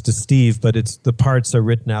offense to Steve, but the parts are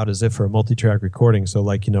written out as if for a multi-track recording. So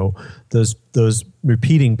those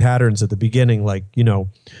repeating patterns at the beginning,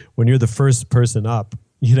 when you're the first person up,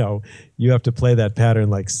 you have to play that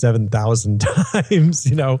pattern 7,000 times,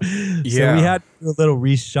 Yeah. So we had to do a little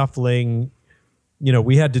reshuffling,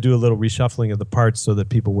 we had to do a little reshuffling of the parts so that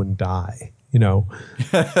people wouldn't die,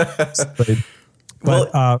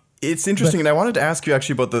 It's interesting, and I wanted to ask you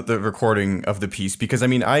actually about the recording of the piece, because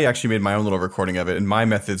I actually made my own little recording of it, and my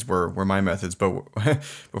methods were my methods. But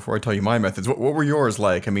before I tell you my methods, what were yours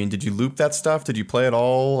like? Did you loop that stuff? Did you play it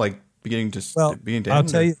all beginning to end? I'll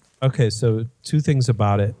tell you. Okay, so two things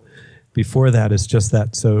about it. Before that is just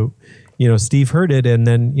that. So, Steve heard it, and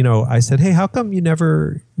then I said, "Hey, how come you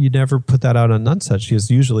never put that out on Nonesuch?"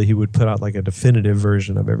 Because usually he would put out a definitive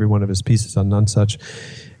version of every one of his pieces on Nonesuch.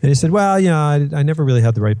 And he said, "Well, I never really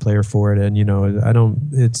had the right player for it, and I don't.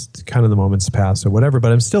 It's kind of the moment's passed or whatever.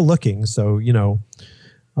 But I'm still looking. So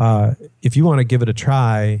if you want to give it a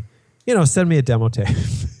try." Send me a demo tape.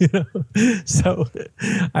 So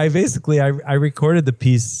I recorded the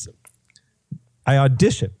piece. I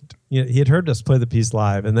auditioned. He had heard us play the piece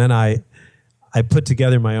live, and then I put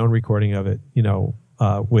together my own recording of it.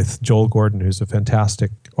 With Joel Gordon, who's a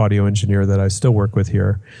fantastic audio engineer that I still work with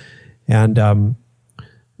here, and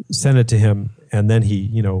sent it to him. And then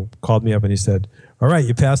he, called me up and he said, "All right,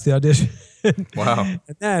 you passed the audition." Wow.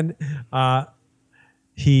 And then.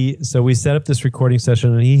 So we set up this recording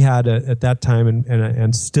session, and he had at that time,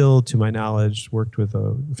 and still to my knowledge, worked with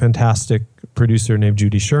a fantastic producer named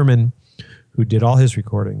Judy Sherman, who did all his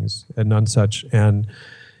recordings at Nonesuch. And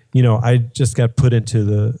I just got put into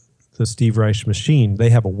the Steve Reich machine.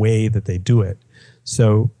 They have a way that they do it.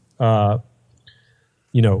 So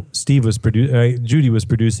Steve was Judy was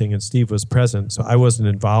producing, and Steve was present. So I wasn't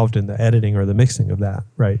involved in the editing or the mixing of that,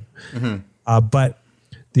 right? Mm-hmm. But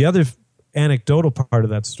the other anecdotal part of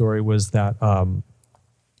that story was that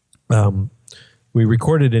we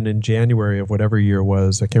recorded it in January of whatever year it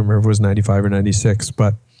was. I can't remember if it was 95 or 96,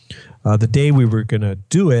 but the day we were going to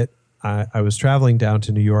do it, I was traveling down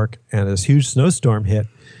to New York, and this huge snowstorm hit,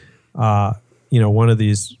 one of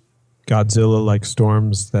these Godzilla-like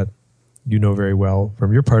storms that very well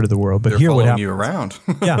from your part of the world. But they're here, what following happened? You around.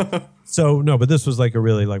 Yeah. So no, but this was a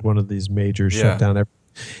really one of these major shutdown.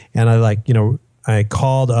 And I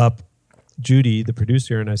called up Judy, the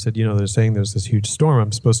producer, and I said, they're saying there's this huge storm.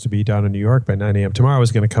 I'm supposed to be down in New York by 9 a.m. tomorrow. I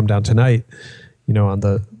was going to come down tonight, on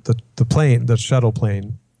the plane, the shuttle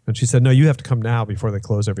plane. And she said, "No, you have to come now before they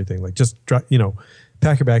close everything. Just, pack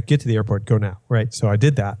your bag, get to the airport, go now." Right. So I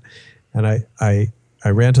did that. And I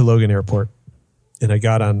ran to Logan Airport, and I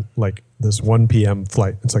got on this 1 p.m.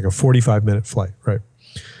 flight. It's a 45-minute flight. Right.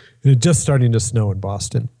 And it was just starting to snow in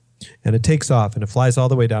Boston. And it takes off and it flies all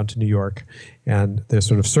the way down to New York. And they're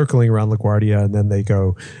sort of circling around LaGuardia. And then they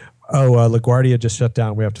go, LaGuardia just shut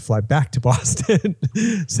down. We have to fly back to Boston.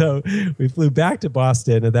 So we flew back to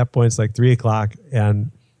Boston. At that point, it's like 3 o'clock.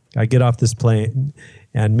 And I get off this plane.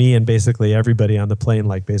 And me and basically everybody on the plane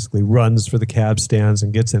like basically runs for the cab stands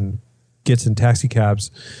and gets in taxi cabs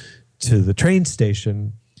to the train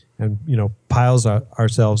station and, piles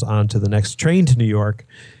ourselves onto the next train to New York,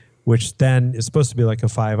 which then is supposed to be like a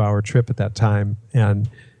 5-hour trip at that time. And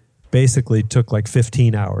basically took like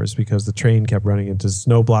 15 hours because the train kept running into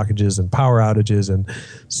snow blockages and power outages. And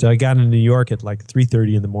so I got into New York at like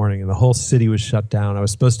 3:30 in the morning and the whole city was shut down. I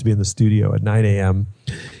was supposed to be in the studio at 9 a.m.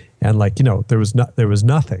 And like, there was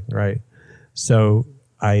nothing, right? So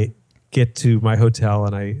I get to my hotel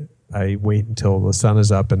and I wait until the sun is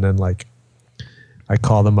up, and then like I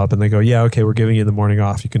call them up and they go, yeah, okay, we're giving you the morning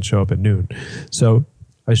off. You can show up at noon. So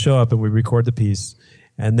I show up and we record the piece.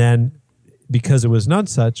 And then because it was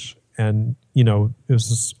Nonesuch, and, it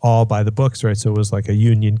was all by the books, right? So it was like a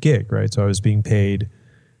union gig, right? So I was being paid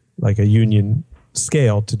like a union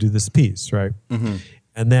scale to do this piece, right? Mm-hmm.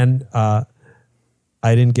 And then I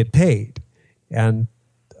didn't get paid. And,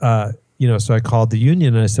 so I called the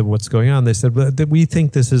union and I said, what's going on? They said, well, we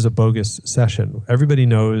think this is a bogus session. Everybody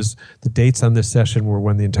knows the dates on this session were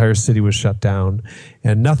when the entire city was shut down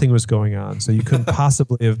and nothing was going on. So you couldn't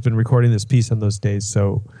possibly have been recording this piece on those days.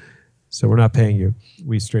 So we're not paying you.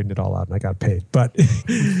 We straightened it all out and I got paid. But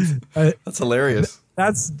that's hilarious.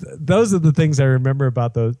 Those are the things I remember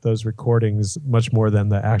about those recordings much more than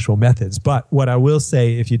the actual methods. But what I will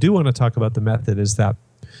say, if you do want to talk about the method, is that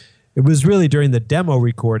it was really during the demo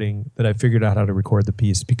recording that I figured out how to record the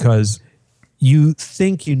piece, because you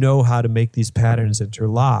think you know how to make these patterns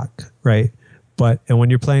interlock, right? And when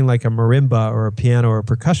you're playing like a marimba or a piano or a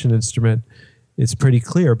percussion instrument, it's pretty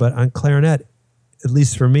clear. But on clarinet, at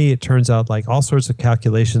least for me, it turns out like all sorts of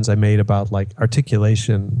calculations I made about like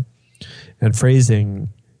articulation and phrasing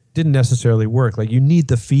didn't necessarily work. Like you need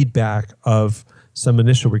the feedback of some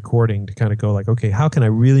initial recording to kind of go like, okay, how can I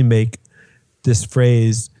really make this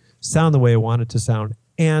phrase sound the way I want it to sound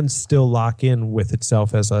and still lock in with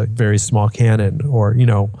itself as a very small canon? Or,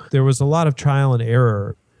 there was a lot of trial and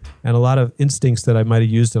error and a lot of instincts that I might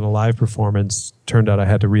have used in a live performance. Turned out I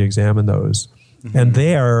had to re-examine those. Mm-hmm. And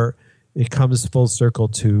there it comes full circle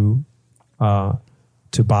to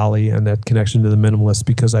Bali and that connection to the minimalist,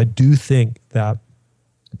 because I do think that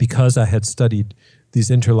because I had studied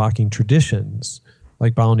these interlocking traditions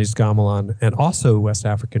like Balinese gamelan and also West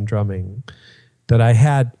African drumming, that I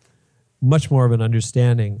had much more of an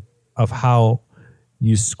understanding of how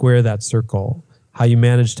you square that circle, how you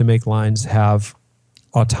manage to make lines have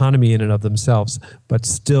autonomy in and of themselves, but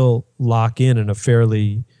still lock in a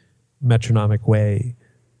fairly metronomic way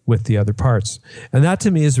with the other parts. And that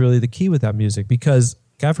to me is really the key with that music, because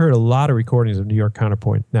I've heard a lot of recordings of New York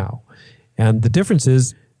Counterpoint now. And the difference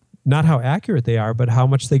is not how accurate they are, but how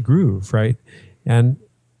much they groove, right? And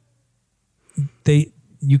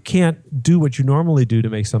you can't do what you normally do to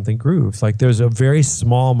make something groove. Like there's a very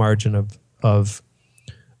small margin of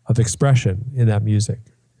expression in that music.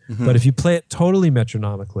 Mm-hmm. But if you play it totally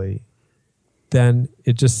metronomically, then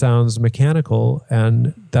it just sounds mechanical,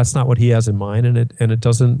 and that's not what he has in mind, and it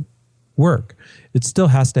doesn't work. It still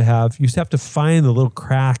has to have, you have to find the little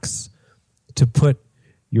cracks to put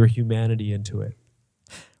your humanity into it.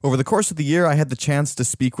 Over the course of the year, I had the chance to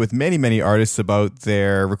speak with many, many artists about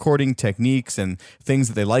their recording techniques and things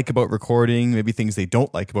that they like about recording, maybe things they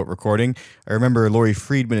don't like about recording. I remember Laurie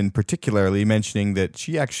Freedman in particularly mentioning that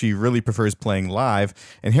she actually really prefers playing live,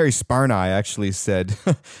 and Harry Sparnai actually said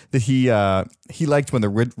that he liked when the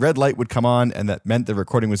red light would come on, and that meant the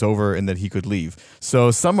recording was over and that he could leave. So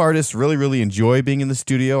some artists really, really enjoy being in the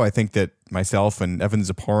studio. I think that myself and Evan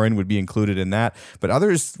Ziporyn would be included in that, but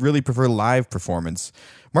others really prefer live performance.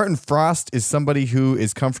 Martin Fröst is somebody who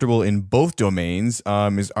is comfortable in both domains,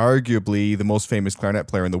 is arguably the most famous clarinet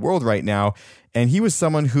player in the world right now, and he was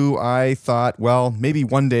someone who I thought, well, maybe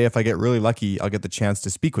one day if I get really lucky, I'll get the chance to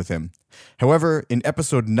speak with him. However, in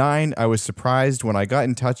episode 9, I was surprised when I got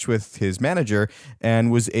in touch with his manager and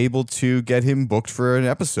was able to get him booked for an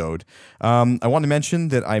episode. I want to mention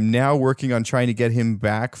that I'm now working on trying to get him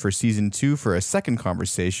back for season 2 for a second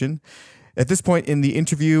conversation. At this point in the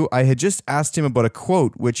interview, I had just asked him about a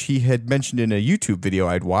quote which he had mentioned in a YouTube video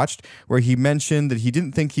I'd watched, where he mentioned that he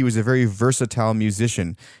didn't think he was a very versatile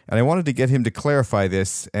musician. And I wanted to get him to clarify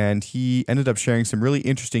this, and he ended up sharing some really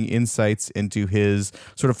interesting insights into his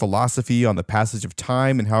sort of philosophy on the passage of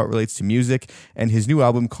time and how it relates to music, and his new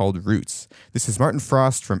album called Roots. This is Martin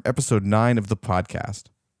Fröst from episode 9 of the podcast.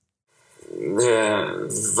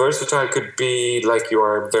 versatile could be like you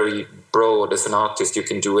are very broad as an artist. You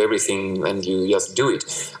can do everything and you just do it.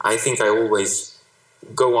 I think I always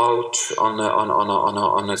go out on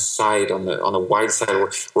a side, on a wild side,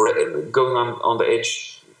 or going on the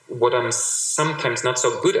edge. What I'm sometimes not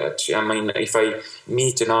so good at. I mean, if I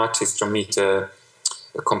meet an artist or meet a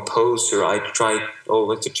composer, I try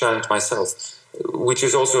always to challenge myself, which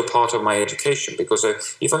is also a part of my education, because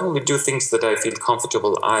if I only do things that I feel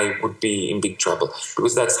comfortable, I would be in big trouble,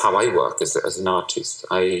 because that's how I work as an artist.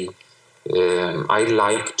 I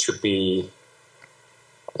like to be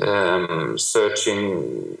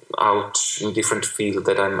searching out in different fields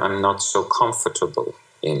that I'm not so comfortable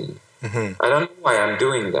in. Mm-hmm. I don't know why I'm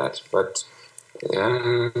doing that, but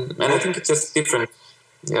and I think it's just different.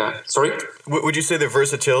 Yeah, sorry? Would you say the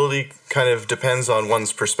versatility kind of depends on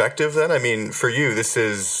one's perspective then? I mean, for you, this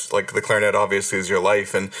is, like, the clarinet obviously is your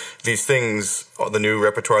life, and these things, the new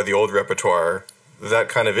repertoire, the old repertoire, that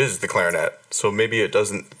kind of is the clarinet. So maybe it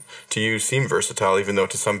doesn't, to you, seem versatile, even though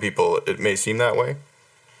to some people it may seem that way?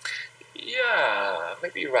 Yeah,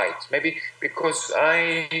 maybe you're right. Maybe because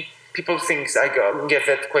people think, I get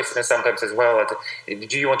that question sometimes as well,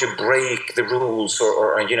 do you want to break the rules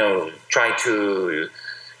or you know, try to...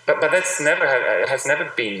 But that's has never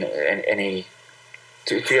been any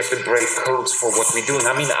to just break codes for what we're doing.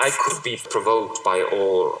 I mean, I could be provoked by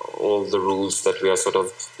all the rules that we are sort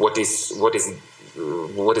of what is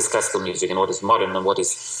classical music and what is modern and what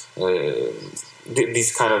is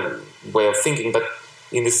this kind of way of thinking. But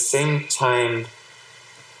in the same time,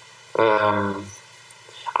 I'm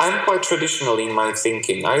quite traditional in my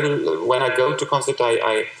thinking. When I go to concert,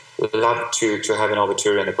 I love to have an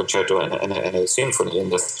overture and a concerto and a symphony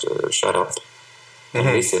and just shut up and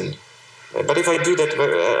listen. But if I do that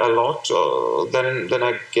a lot, then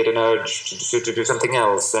I get an urge to do something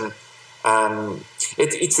else. And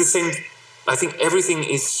it's the same. I think everything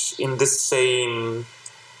is in the same.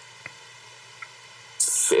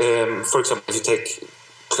 For example, if you take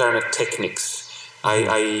clarinet techniques,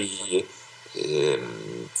 I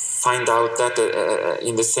find out that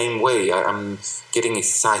in the same way I'm getting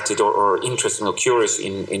excited or interested or curious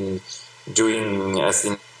in doing, as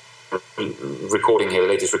in recording here, the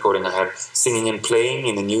latest recording I have, singing and playing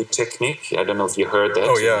in a new technique. I don't know if you heard that.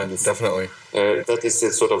 Oh yeah, definitely. That is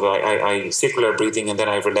a sort of I circular breathing, and then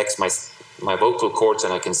I relax my vocal cords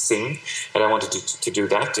and I can sing, and I wanted to do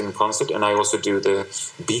that in concert. And I also do the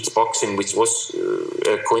beatboxing, which was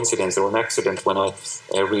a coincidence or an accident when I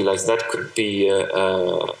realized that could be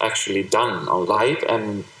actually done on live,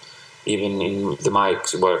 and even in the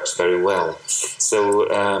mic works very well. So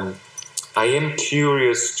I am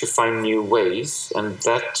curious to find new ways, and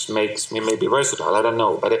that makes me maybe versatile. I don't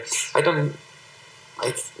know, but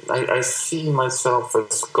I see myself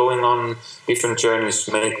as going on different journeys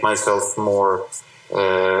to make myself more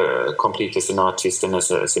complete as an artist and as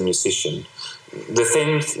a musician. The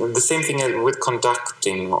same thing with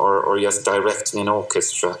conducting or just directing an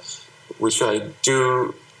orchestra, which I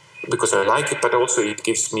do because I like it, but also it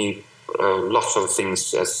gives me lots of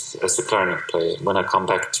things as a clarinet player. When I come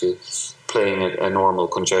back to playing a normal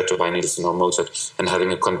concerto by Nielsen or Mozart and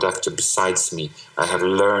having a conductor besides me, I have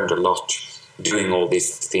learned a lot doing all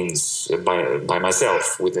these things by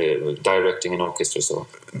myself with directing an orchestra. So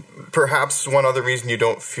perhaps one other reason you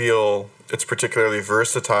don't feel it's particularly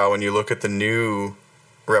versatile when you look at the new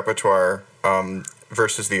repertoire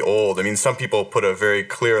versus the old. I mean, some people put a very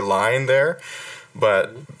clear line there,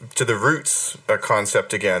 but to the roots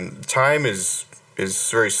concept again, time is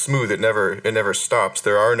very smooth. It never stops.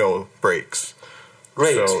 There are no breaks.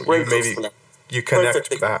 Great. So you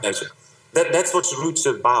connect back. That's what Roots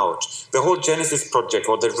is about. The whole Genesis project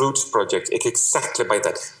or the Roots project is exactly by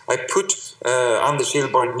that. I put Anders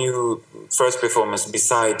Hillborn's new first performance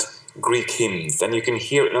beside Greek hymns, and you can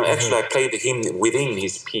hear it. No, actually, I played the hymn within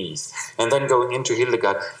his piece, and then going into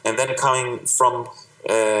Hildegard, and then coming from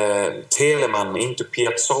Telemann into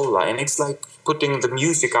Piazzolla, and it's like putting the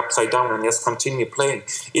music upside down and just continue playing.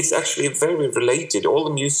 It's actually very related. All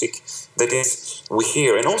the music that is we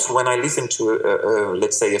hear, and also when I listen to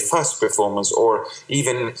let's say a first performance, or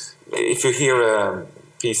even if you hear a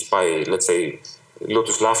piece by, let's say,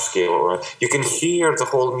 Lutosławski, or you can hear the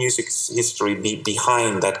whole music history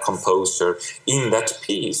behind that composer in that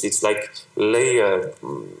piece. It's like layer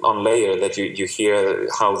on layer that you hear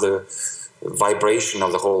how the vibration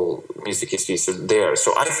of the whole music history is there.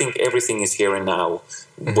 So I think everything is here and now,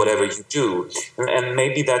 whatever you do, and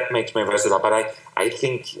maybe that makes me versatile. But I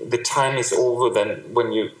think the time is over then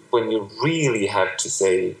when you really have to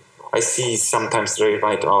say. I see sometimes they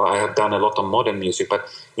write, I have done a lot of modern music, but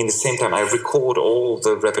in the same time I record all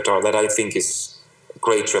the repertoire that I think is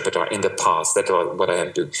great repertoire in the past. That's what I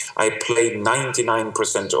am doing. I played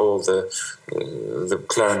 99% all the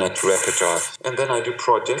clarinet repertoire, and then I do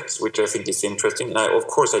projects, which I think is interesting. And of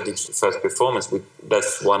course, I did first performance.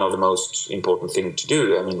 That's one of the most important things to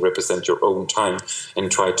do. I mean, represent your own time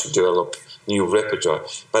and try to develop new repertoire.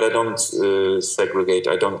 But I don't segregate.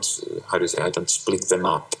 I don't I don't split them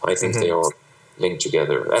up. I think they are linked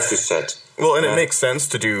together, as you said. Well, and it makes sense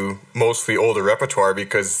to do mostly older repertoire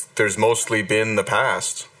because there's mostly been the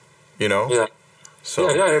past, you know? Yeah. So.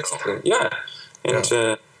 Yeah, exactly. Yeah.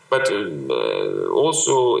 And, but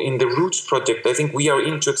also in the Roots project, I think we are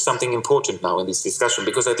into something important now in this discussion,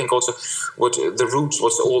 because I think also what the Roots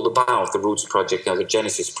was all about, the Roots project, the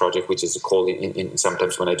Genesis project, which is called in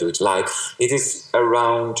sometimes when I do it live, it is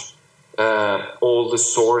around all the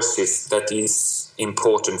sources that is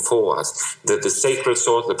important for us. The sacred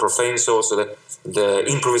source, the profane source, the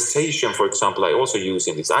improvisation, for example, I also use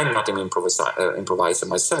in this. I'm not an improviser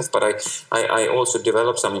myself, but I also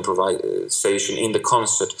develop some improvisation in the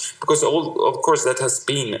concert, because of course that has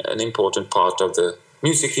been an important part of the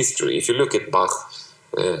music history. If you look at Bach,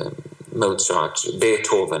 Mozart,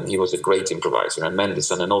 Beethoven, he was a great improviser, and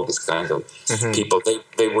Mendelssohn and all these kind of people,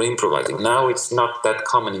 they were improvising. Now it's not that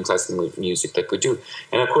common in classical music that we do.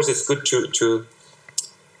 And of course it's good to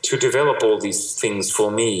develop all these things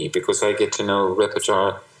for me, because I get to know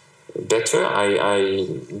repertoire better. I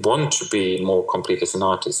want to be more complete as an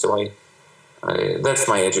artist, so I that's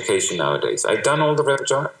my education nowadays. I've done all the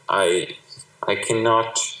repertoire. I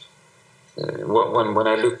cannot when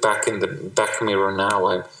I look back in the back mirror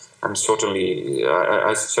now, I certainly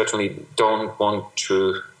don't want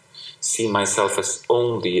to see myself as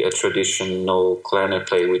only a traditional clarinet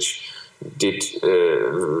player, which did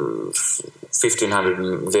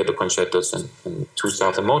 1,500 Weber concertos and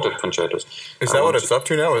 2,000 Mozart concertos. Is that what it's up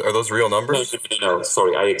to now? Are those real numbers? No,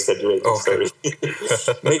 sorry, I exaggerated. Oh, okay.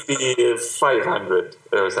 Sorry. Maybe 500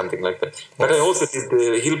 or something like that. But I also did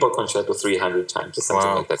the Hilbert concerto 300 times or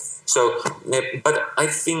something like that. So, but I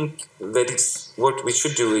think that it's what we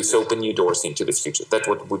should do is open new doors into the future. That's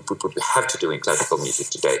what we have to do in classical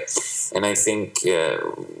music today. And I think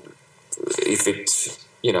if it's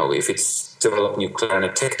develop new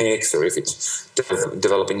clarinet techniques, or if it's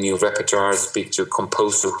developing new repertoire, speak to a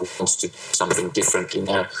composer who wants to do something differently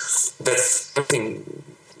now. That's everything.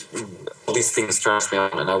 All these things turns me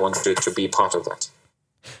on, and I want to be part of that.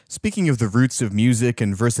 Speaking of the roots of music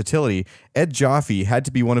and versatility, Ed Jaffe had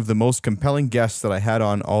to be one of the most compelling guests that I had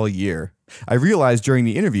on all year. I realized during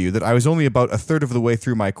the interview that I was only about a third of the way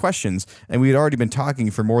through my questions, and we had already been talking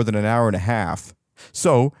for more than an hour and a half.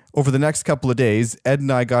 So, over the next couple of days, Ed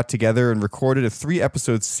and I got together and recorded a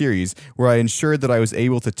 3-episode series where I ensured that I was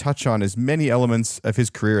able to touch on as many elements of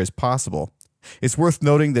his career as possible. It's worth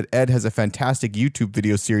noting that Ed has a fantastic YouTube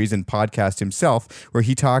video series and podcast himself where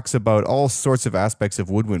he talks about all sorts of aspects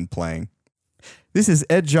of woodwind playing. This is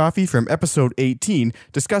Ed Jaffe from episode 18,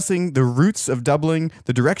 discussing the roots of doubling,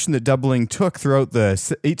 the direction that doubling took throughout the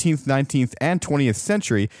 18th, 19th, and 20th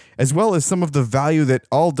century, as well as some of the value that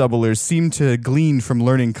all doublers seem to glean from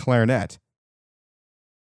learning clarinet.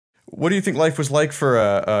 What do you think life was like for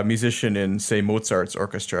a musician in, say, Mozart's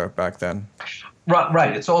orchestra back then?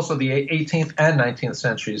 Right. It's also the 18th and 19th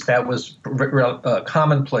centuries. That was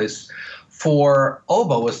commonplace for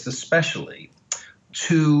oboists especially,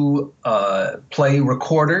 to play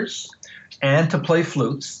recorders and to play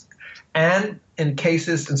flutes, and in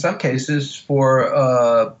some cases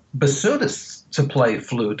for bassoonists to play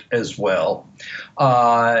flute as well.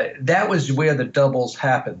 That was where the doubles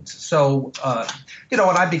happened. So, when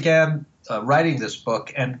I began writing this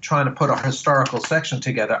book and trying to put a historical section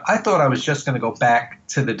together, I thought I was just going to go back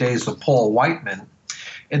to the days of Paul Whiteman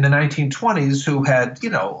in the 1920s, who had,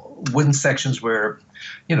 wind sections where,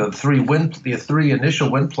 the three initial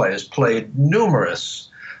wind players played numerous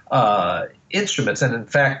instruments. And in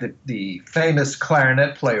fact, the famous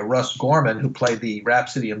clarinet player, Russ Gorman, who played the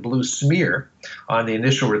Rhapsody in Blue Smear on the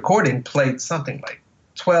initial recording, played something like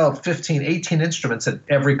 12, 15, 18 instruments at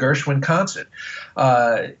every Gershwin concert.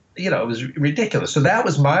 It was ridiculous. So that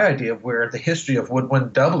was my idea of where the history of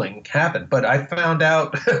woodwind doubling happened. But I found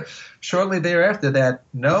out shortly thereafter that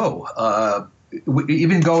no,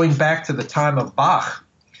 even going back to the time of Bach,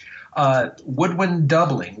 woodwind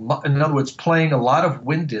doubling, in other words, playing a lot of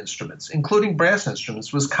wind instruments, including brass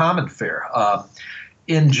instruments, was common fare.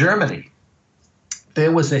 In Germany,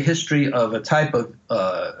 there was a history of a type of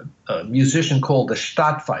a musician called a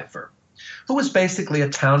Stadtpfeifer, who was basically a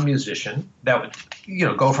town musician that would,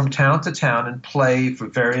 go from town to town and play for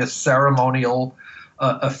various ceremonial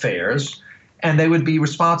affairs, and they would be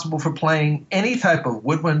responsible for playing any type of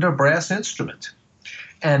woodwind or brass instrument.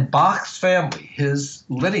 And Bach's family, his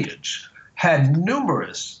lineage, had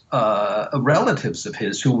numerous relatives of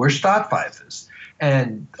his who were Stadtpfeifers.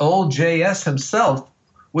 And old J.S. himself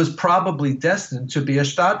was probably destined to be a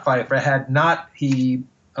Stadtpfeifer had not he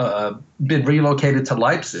been relocated to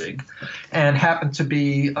Leipzig and happened to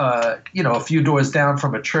be, a few doors down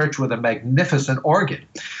from a church with a magnificent organ.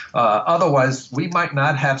 Otherwise, we might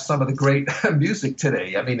not have some of the great music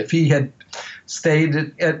today. I mean, if he had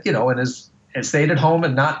stayed stayed at home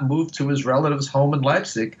and not moved to his relatives' home in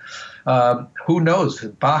Leipzig, who knows?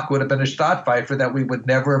 Bach would have been a Stadtpfeifer that we would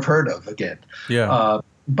never have heard of again. Yeah.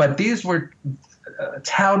 But these were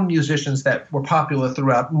town musicians that were popular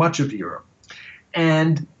throughout much of Europe.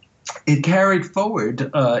 And it carried forward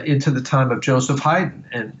into the time of Joseph Haydn.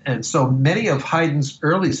 And so many of Haydn's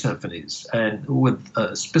early symphonies, and with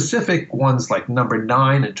specific ones like number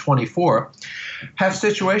 9 and 24, have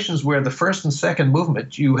situations where the first and second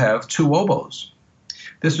movement you have two oboes.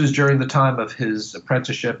 This was during the time of his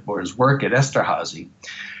apprenticeship or his work at Esterhazy.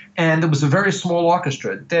 And it was a very small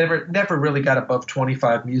orchestra. They never really got above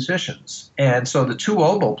 25 musicians. And so the two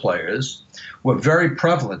oboe players were very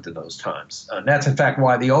prevalent in those times. And that's, in fact,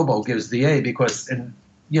 why the oboe gives the A, because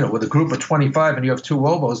with a group of 25 and you have two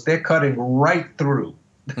oboes, they're cutting right through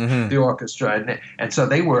the orchestra. And so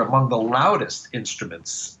they were among the loudest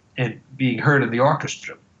instruments in being heard in the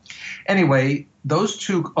orchestra. Anyway, those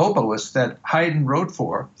two oboists that Haydn wrote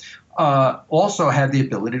for also had the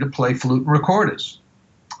ability to play flute and recorders.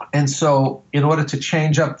 And so in order to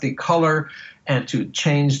change up the color and to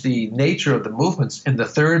change the nature of the movements, in the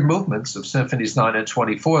third movements of Symphonies 9 and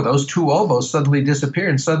 24, those two oboes suddenly disappear,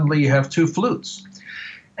 and suddenly you have two flutes.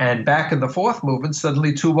 And back in the fourth movement,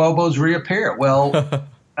 suddenly two oboes reappear. Well,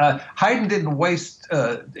 Haydn didn't waste,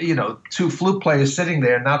 two flute players sitting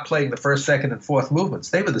there not playing the first, second, and fourth movements.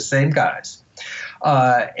 They were the same guys.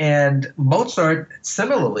 And Mozart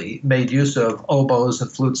similarly made use of oboes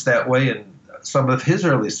and flutes that way in some of his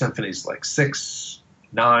early symphonies, like 6,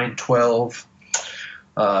 9, 12,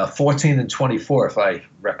 14, and 24, if I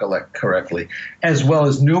recollect correctly, as well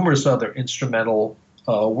as numerous other instrumental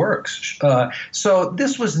works. So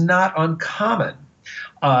this was not uncommon.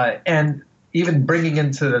 And even bringing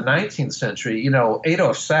into the 19th century,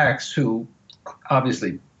 Adolf Sax, who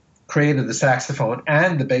obviously created the saxophone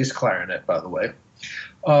and the bass clarinet, by the way,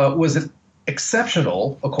 was an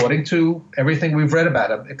exceptional, according to everything we've read about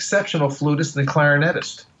him, exceptional flutist and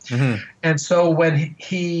clarinetist. Mm-hmm. And so when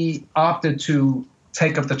he opted to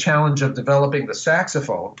take up the challenge of developing the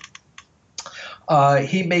saxophone,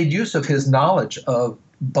 he made use of his knowledge of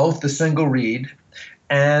both the single reed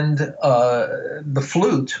and the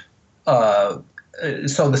flute. So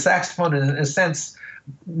the saxophone, in a sense,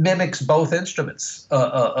 mimics both instruments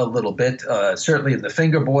a little bit, certainly in the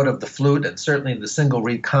fingerboard of the flute and certainly in the single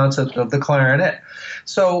reed concept of the clarinet.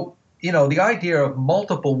 So, the idea of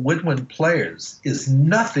multiple woodwind players is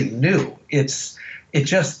nothing new. It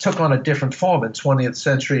just took on a different form in 20th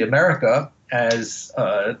century America as,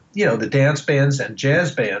 the dance bands and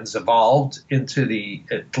jazz bands evolved into the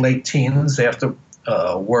late teens after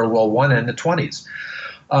World War I and the 20s.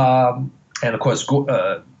 And, of course,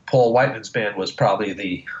 Paul Whiteman's band was probably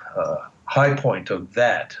the high point of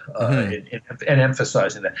that in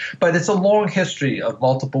emphasizing that. But it's a long history of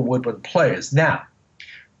multiple woodwind players. Now,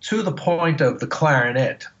 to the point of the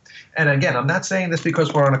clarinet, and again, I'm not saying this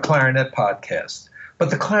because we're on a clarinet podcast, but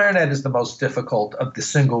the clarinet is the most difficult of the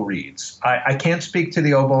single reeds. I can't speak to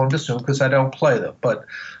the oboe and bassoon because I don't play them, but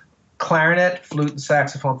clarinet, flute, and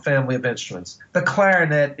saxophone family of instruments. The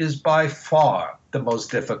clarinet is by far the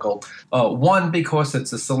most difficult. One, because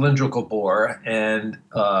it's a cylindrical bore, and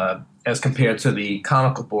as compared to the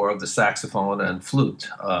conical bore of the saxophone and flute.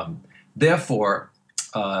 Therefore,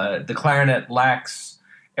 the clarinet lacks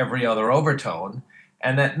every other overtone,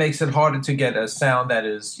 and that makes it harder to get a sound that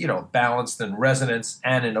is, balanced in resonance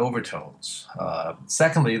and in overtones.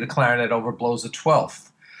 Secondly, the clarinet overblows a 12th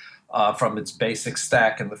from its basic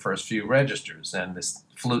stack in the first few registers, and this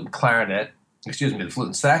flute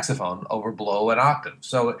and saxophone overblow an octave.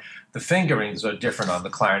 So the fingerings are different on the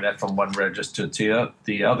clarinet from one register to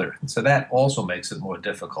the other. So that also makes it more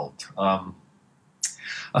difficult.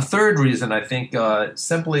 A third reason, I think,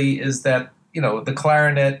 simply is that, the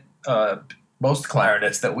clarinet, most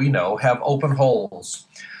clarinets that we know have open holes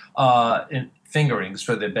in fingerings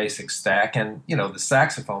for their basic stack. And, the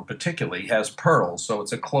saxophone particularly has pearls, so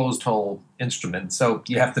it's a closed hole instrument. So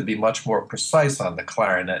you have to be much more precise on the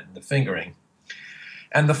clarinet and the fingering.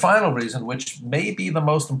 And the final reason, which may be the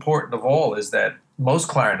most important of all, is that most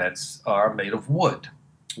clarinets are made of wood,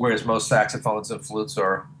 whereas most saxophones and flutes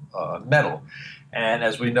are metal. And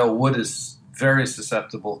as we know, wood is very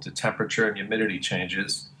susceptible to temperature and humidity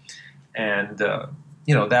changes. And,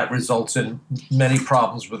 that results in many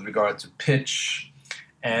problems with regard to pitch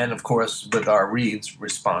and, of course, with our reeds,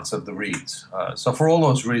 response of the reeds. So for all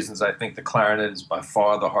those reasons, I think the clarinet is by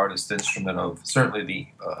far the hardest instrument of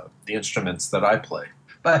certainly the instruments that I play.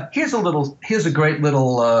 But here's a great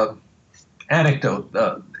little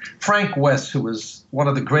anecdote. Frank West, who was one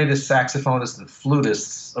of the greatest saxophonists and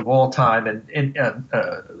flutists of all time, and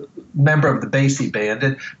member of the Basie Band,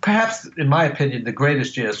 and perhaps, in my opinion, the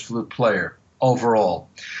greatest jazz flute player overall.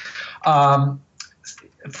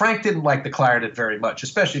 Frank didn't like the clarinet very much,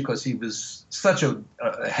 especially because he was such a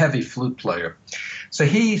heavy flute player. So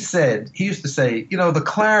he used to say, the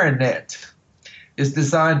clarinet is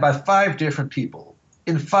designed by 5 different people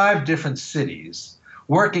in 5 different cities,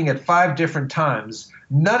 working at 5 different times,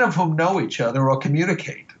 none of whom know each other or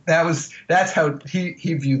communicate. That's how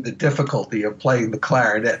he viewed the difficulty of playing the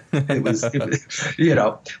clarinet. It was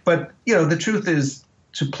But the truth is,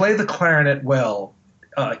 to play the clarinet well,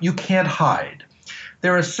 you can't hide.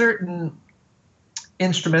 There are certain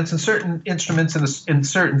instruments in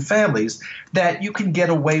certain families that you can get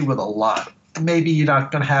away with a lot. Maybe you're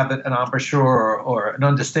not going to have an embouchure or an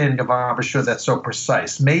understanding of embouchure that's so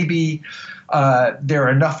precise. Maybe there are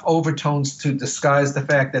enough overtones to disguise the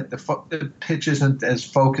fact that the pitch isn't as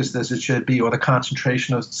focused as it should be, or the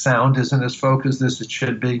concentration of sound isn't as focused as it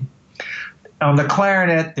should be. On the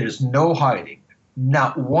clarinet, there's no hiding.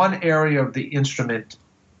 Not one area of the instrument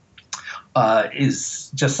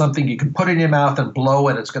is just something you can put in your mouth and blow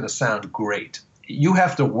and it's going to sound great. You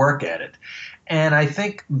have to work at it. And I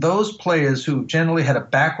think those players who generally had a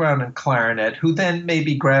background in clarinet, who then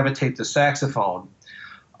maybe gravitate to saxophone,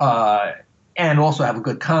 and also have a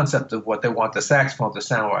good concept of what they want the saxophone to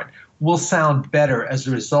sound like, will sound better as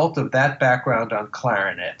a result of that background on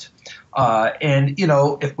clarinet. And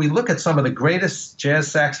if we look at some of the greatest jazz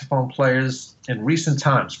saxophone players in recent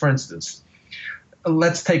times, for instance,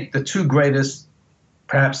 let's take the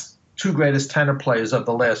perhaps two greatest tenor players of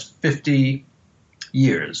the last 50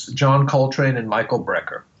 years, John Coltrane and Michael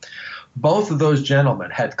Brecker. Both of those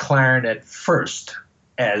gentlemen had clarinet first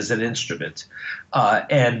as an instrument,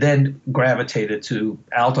 and then gravitated to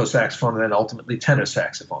alto saxophone and then ultimately tenor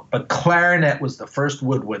saxophone. But clarinet was the first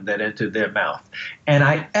woodwind that entered their mouth. And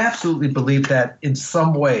I absolutely believe that in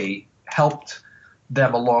some way helped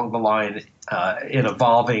them along the line in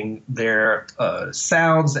evolving their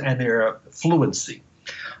sounds and their fluency.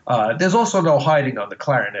 There's also no hiding on the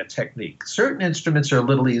clarinet technique. Certain instruments are a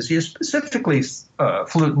little easier, specifically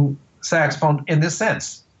flute and saxophone in this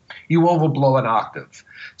sense. You overblow an octave.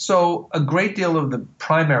 So a great deal of the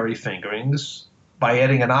primary fingerings, by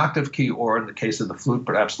adding an octave key, or in the case of the flute,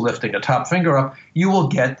 perhaps lifting a top finger up, you will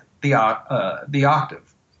get the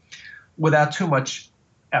octave without too much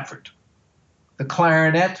effort. The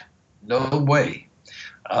clarinet, no way.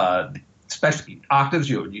 Especially octaves,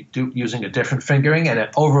 you're using a different fingering, and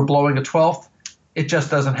overblowing a 12th, it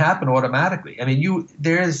just doesn't happen automatically. I mean,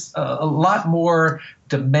 there's a lot more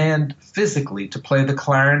demand physically to play the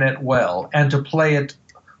clarinet well, and to play it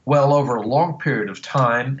well over a long period of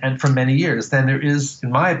time and for many years than there is,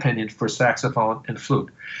 in my opinion, for saxophone and flute.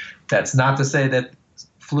 That's not to say that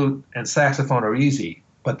flute and saxophone are easy,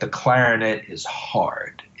 but the clarinet is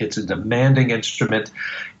hard. It's a demanding instrument,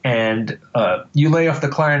 and you lay off the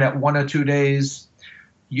clarinet 1 or 2 days,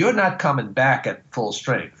 you're not coming back at full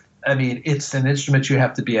strength. I mean, it's an instrument you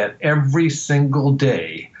have to be at every single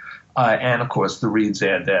day, and of course the reeds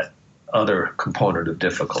add that other component of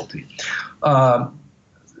difficulty.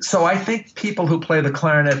 So I think people who play the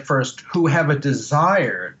clarinet first, who have a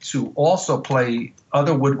desire to also play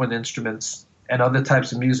other woodwind instruments and other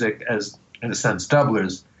types of music as, in a sense,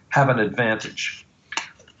 doublers, have an advantage,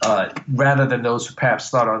 rather than those who perhaps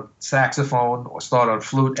start on saxophone or start on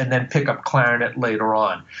flute and then pick up clarinet later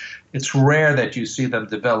on. It's rare that you see them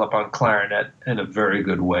develop on clarinet in a very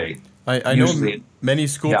good way. I know many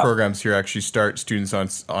school programs here actually start students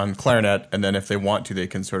on clarinet, and then if they want to, they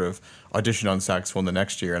can sort of audition on saxophone the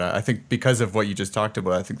next year. And I think because of what you just talked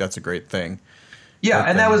about, I think that's a great thing. Yeah,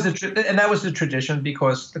 and that was the tradition,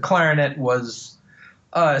 because the clarinet was,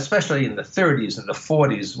 especially in the 30s and the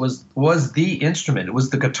 40s, was the instrument. It was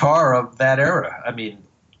the guitar of that era. I mean,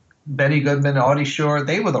 Benny Goodman, Artie Shaw,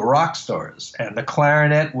 they were the rock stars, and the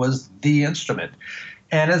clarinet was the instrument.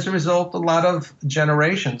 And as a result, a lot of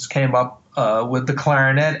generations came up with the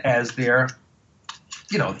clarinet as their,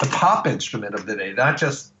 the pop instrument of the day, not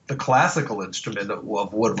just the classical instrument of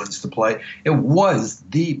woodwinds to play. It was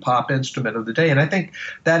the pop instrument of the day. And I think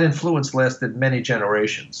that influence lasted many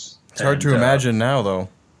generations. It's hard to imagine now, though.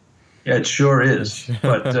 Yeah, it sure is.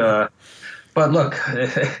 But But look,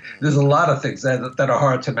 there's a lot of things that are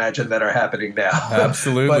hard to imagine that are happening now.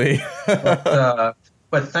 Absolutely.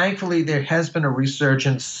 But thankfully, there has been a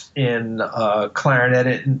resurgence in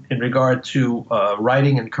clarinet in regard to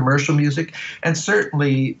writing and commercial music. And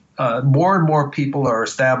certainly, more and more people are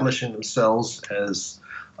establishing themselves as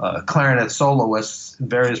clarinet soloists in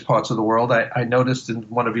various parts of the world. I noticed in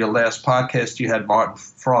one of your last podcasts, you had Martin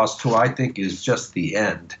Fröst, who I think is just the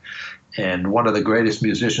end, and one of the greatest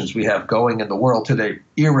musicians we have going in the world today,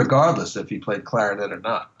 irregardless if he played clarinet or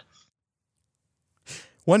not.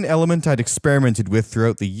 One element I'd experimented with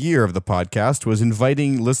throughout the year of the podcast was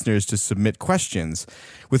inviting listeners to submit questions.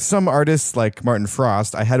 With some artists like Martin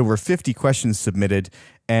Fröst, I had over 50 questions submitted,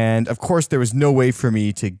 and of course there was no way for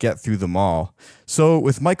me to get through them all. So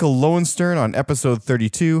with Michael Lowentern on episode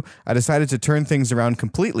 32, I decided to turn things around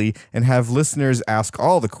completely and have listeners ask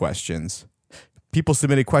all the questions. People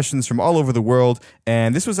submitted questions from all over the world,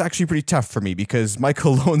 and this was actually pretty tough for me because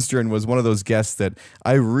Michael Lowentern was one of those guests that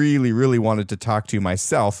I really, really wanted to talk to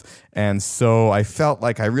myself, and so I felt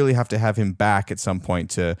like I really have to have him back at some point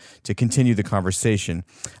to continue the conversation.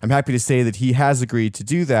 I'm happy to say that he has agreed to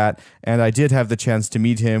do that, and I did have the chance to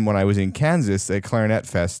meet him when I was in Kansas at Clarinet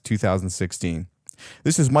Fest 2016.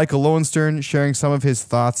 This is Michael Lowentern sharing some of his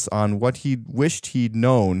thoughts on what he wished he'd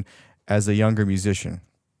known as a younger musician.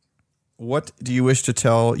 What do you wish to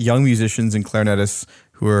tell young musicians and clarinetists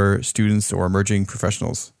who are students or emerging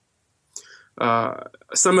professionals?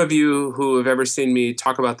 Some of you who have ever seen me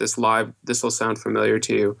talk about this live, this will sound familiar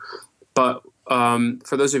to you. But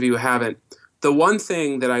for those of you who haven't, the one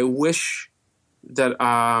thing that I wish that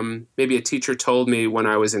maybe a teacher told me when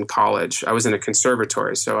I was in college, I was in a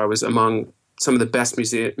conservatory, so I was among some of the best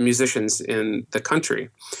musicians in the country.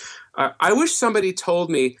 I wish somebody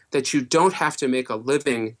told me that you don't have to make a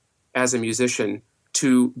living as a musician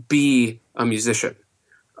to be a musician.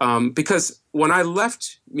 Because when I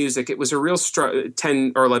left music, it was a real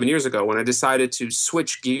 10 or 11 years ago when I decided to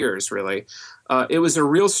switch gears, really. It was a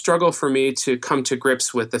real struggle for me to come to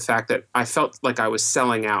grips with the fact that I felt like I was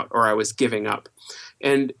selling out or I was giving up.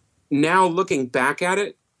 And now looking back at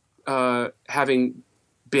it, having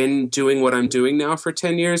been doing what I'm doing now for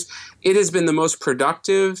 10 years, it has been the most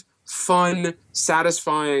productive, fun,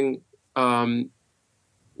 satisfying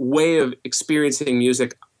way of experiencing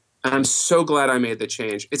music. And I'm so glad I made the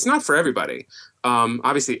change. It's not for everybody.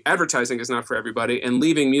 Obviously, advertising is not for everybody, and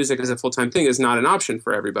leaving music as a full-time thing is not an option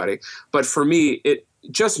for everybody. But for me,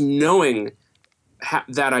 just knowing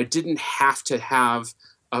that I didn't have to have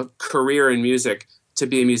a career in music to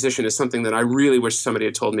be a musician is something that I really wish somebody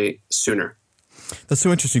had told me sooner. That's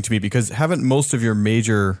so interesting to me because haven't most of your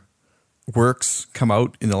major works come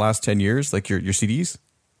out in the last 10 years, like your CDs?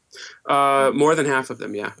 More than half of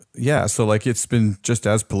them, yeah. Yeah, so like it's been just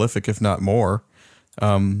as prolific, if not more.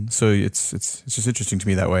 So it's just interesting to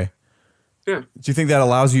me that way. Yeah. Do you think that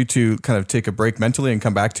allows you to kind of take a break mentally and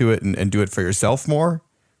come back to it and do it for yourself more?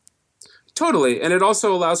 Totally. And it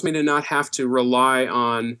also allows me to not have to rely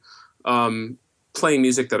on playing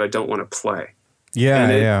music that I don't want to play.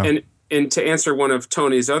 Yeah, And to answer one of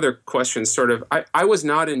Tony's other questions, sort of, I was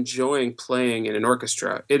not enjoying playing in an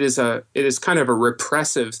orchestra. It is kind of a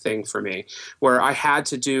repressive thing for me, where I had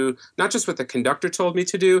to do not just what the conductor told me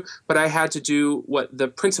to do, but I had to do what the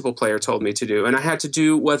principal player told me to do, and I had to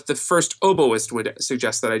do what the first oboist would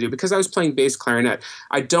suggest that I do because I was playing bass clarinet.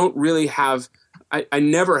 I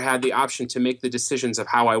never had the option to make the decisions of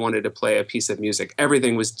how I wanted to play a piece of music.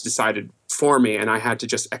 Everything was decided for me, and I had to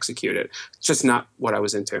just execute it. It's just not what I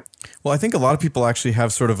was into. Well, I think a lot of people actually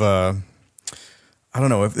have sort of a, I don't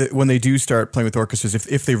know, when they do start playing with orchestras,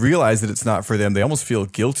 if they realize that it's not for them, they almost feel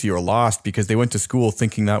guilty or lost because they went to school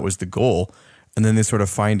thinking that was the goal, and then they sort of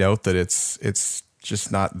find out that it's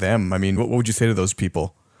just not them. I mean, what would you say to those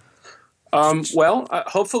people?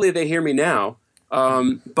 Hopefully they hear me now,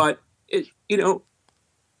 but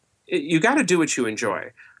you got to do what you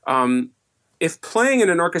enjoy. If playing in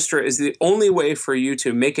an orchestra is the only way for you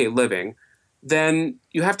to make a living, then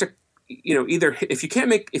you have to, either if you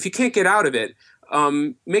can't get out of it,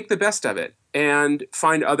 make the best of it and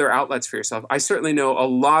find other outlets for yourself. I certainly know a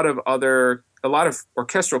lot of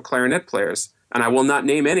orchestral clarinet players, and I will not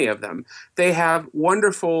name any of them. They have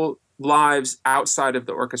wonderful lives outside of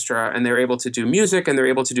the orchestra, and they're able to do music, and they're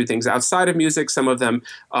able to do things outside of music. Some of them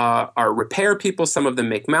are repair people. Some of them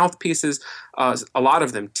make mouthpieces. A lot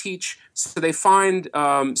of them teach. So they find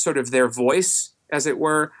sort of their voice, as it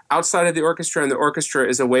were, outside of the orchestra, and the orchestra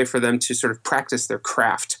is a way for them to sort of practice their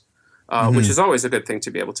craft, which is always a good thing to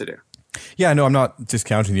be able to do. Yeah, no, I'm not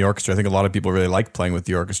discounting the orchestra. I think a lot of people really like playing with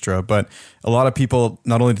the orchestra, but a lot of people,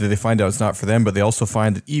 not only do they find out it's not for them, but they also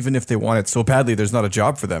find that even if they want it so badly, there's not a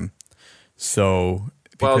job for them. So,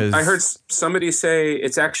 well, I heard somebody say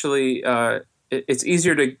it's actually it's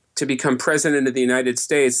easier to become president of the United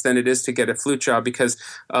States than it is to get a flute job, because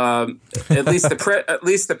at least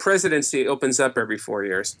the presidency opens up every 4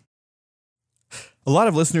 years. A lot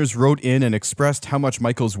of listeners wrote in and expressed how much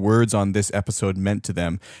Michael's words on this episode meant to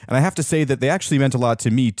them. And I have to say that they actually meant a lot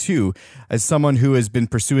to me too. As someone who has been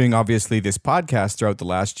pursuing, obviously, this podcast throughout the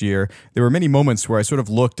last year, there were many moments where I sort of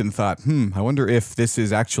looked and thought, I wonder if this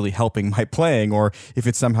is actually helping my playing or if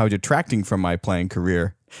it's somehow detracting from my playing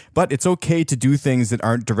career. But it's okay to do things that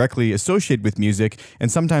aren't directly associated with music,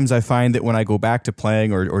 and sometimes I find that when I go back to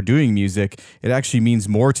playing or doing music, it actually means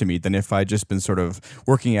more to me than if I'd just been sort of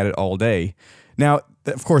working at it all day. Now,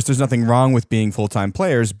 of course, there's nothing wrong with being full-time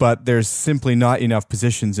players, but there's simply not enough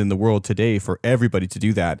positions in the world today for everybody to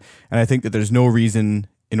do that. And I think that there's no reason,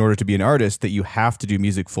 in order to be an artist, that you have to do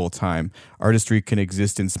music full-time. Artistry can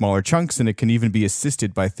exist in smaller chunks, and it can even be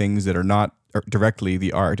assisted by things that are not directly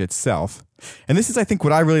the art itself. And this is, I think,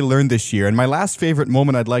 what I really learned this year. And my last favorite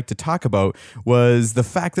moment I'd like to talk about was the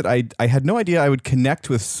fact that I had no idea I would connect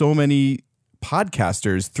with so many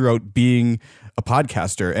podcasters throughout being a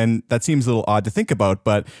podcaster. And that seems a little odd to think about,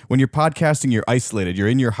 but when you're podcasting, you're isolated. You're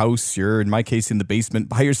in your house. You're, in my case, in the basement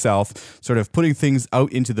by yourself, sort of putting things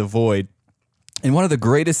out into the void. And one of the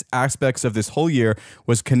greatest aspects of this whole year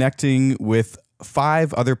was connecting with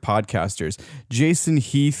 5 other podcasters. Jason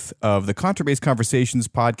Heath of the Contrabass Conversations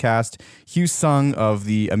podcast, Hugh Sung of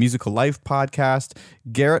the A Musical Life podcast,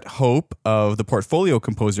 Garrett Hope of the Portfolio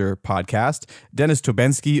Composer podcast, Dennis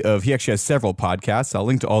Tobensky of, he actually has several podcasts, I'll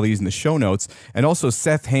link to all these in the show notes, and also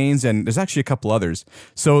Seth Haynes, and there's actually a couple others.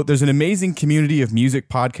 So there's an amazing community of music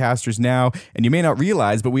podcasters now, and you may not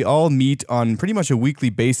realize, but we all meet on pretty much a weekly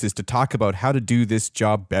basis to talk about how to do this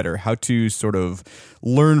job better, how to sort of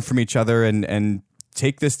learn from each other and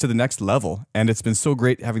take this to the next level. And it's been so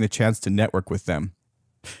great having the chance to network with them.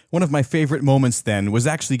 One of my favorite moments then was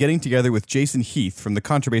actually getting together with Jason Heath from the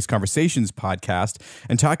Contrabass Conversations podcast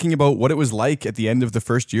and talking about what it was like at the end of the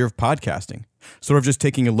first year of podcasting. Sort of just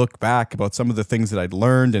taking a look back about some of the things that I'd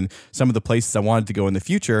learned and some of the places I wanted to go in the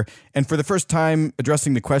future. And for the first time,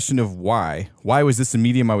 addressing the question of why. Why was this a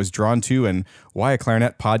medium I was drawn to, and why a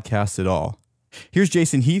clarinet podcast at all? Here's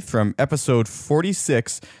Jason Heath from episode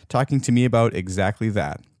 46 talking to me about exactly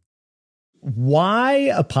that. Why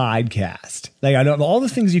a podcast? Like, I know all the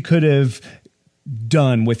things you could have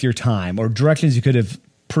done with your time or directions you could have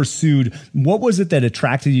pursued. What was it that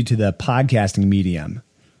attracted you to the podcasting medium?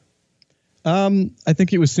 I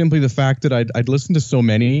think it was simply the fact that I'd listened to so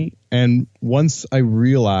many. And once I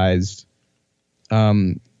realized,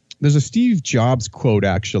 there's a Steve Jobs quote,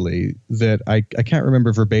 actually, that I can't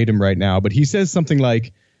remember verbatim right now, but he says something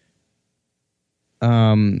like,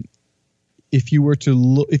 if you were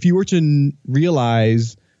to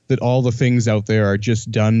realize that all the things out there are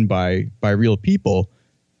just done by real people,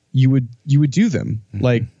 you would do them. Mm-hmm.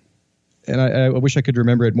 Like, and I wish I could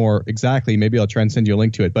remember it more exactly. Maybe I'll try and send you a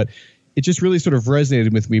link to it, but it just really sort of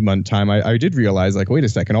resonated with me one time. I did realize, like, wait a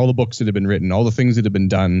second, all the books that have been written, all the things that have been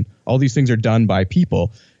done, all these things are done by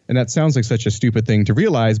people. And that sounds like such a stupid thing to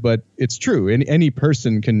realize, but it's true. And any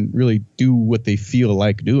person can really do what they feel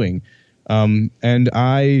like doing. And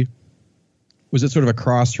I was at sort of a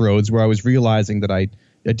crossroads where I was realizing that I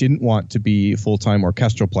didn't want to be a full-time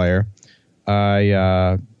orchestral player.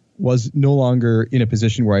 I was no longer in a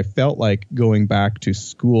position where I felt like going back to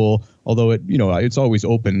school, although it's always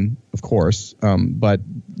open, of course. But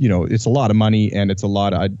it's a lot of money, and it's a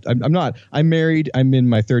lot of, I'm married. I'm in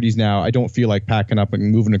my 30s now. I don't feel like packing up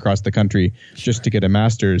and moving across the country just to get a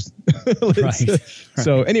master's. Right.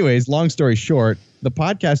 So anyways, long story short, the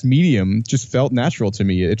podcast medium just felt natural to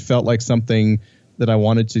me. It felt like something that I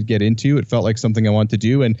wanted to get into. It felt like something I wanted to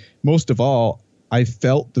do. And most of all, I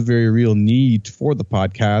felt the very real need for the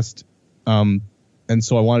podcast. And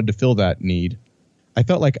so I wanted to fill that need. I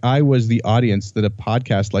felt like I was the audience that a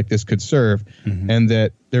podcast like this could serve, mm-hmm. and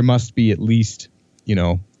that there must be at least,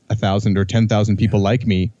 1,000 or 10,000 people like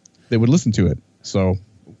me that would listen to it. So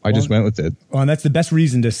I just went with it. Well, and that's the best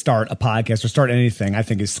reason to start a podcast or start anything, I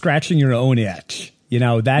think, is scratching your own itch.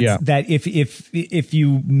 That if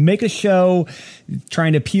you make a show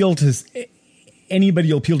trying to appeal to anybody,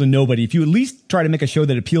 you'll appeal to nobody. If you at least try to make a show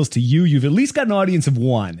that appeals to you, you've at least got an audience of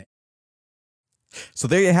one. So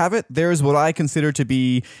there you have it. There's what I consider to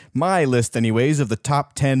be my list, anyways, of the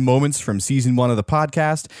top 10 moments from season 1 of the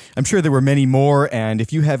podcast. I'm sure there were many more, and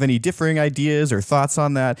if you have any differing ideas or thoughts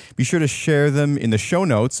on that, be sure to share them in the show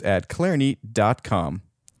notes at clarineat.com.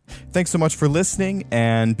 Thanks so much for listening,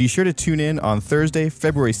 and be sure to tune in on Thursday,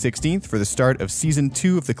 February 16th for the start of Season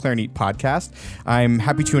 2 of the Clarineat podcast. I'm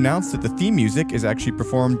happy to announce that the theme music is actually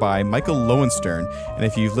performed by Michael Lowentern, and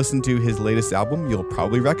if you've listened to his latest album, you'll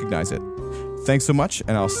probably recognize it. Thanks so much,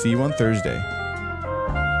 and I'll see you on Thursday.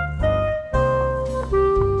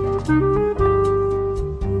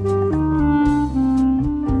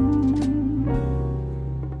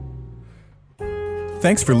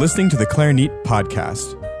 Thanks for listening to the Clarineat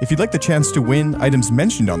podcast. If you'd like the chance to win items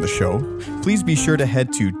mentioned on the show, please be sure to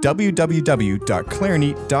head to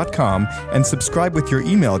www.clarineat.com and subscribe with your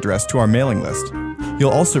email address to our mailing list. You'll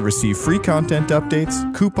also receive free content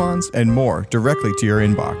updates, coupons, and more directly to your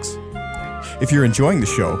inbox. If you're enjoying the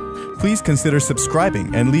show, please consider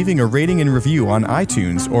subscribing and leaving a rating and review on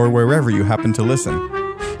iTunes or wherever you happen to listen.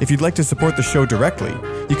 If you'd like to support the show directly,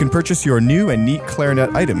 you can purchase your new and neat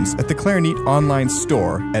clarinet items at the Clarineat online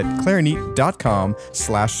store at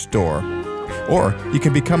clarineat.com/store. Or you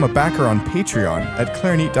can become a backer on Patreon at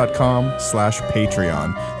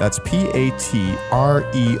clarineat.com/Patreon. That's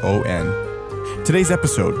Patreon. Today's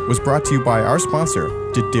episode was brought to you by our sponsor,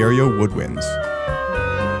 D'Addario Woodwinds.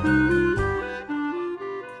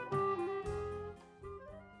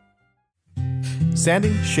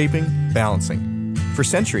 Sanding, shaping, balancing. For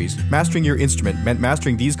centuries, mastering your instrument meant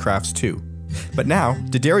mastering these crafts too. But now,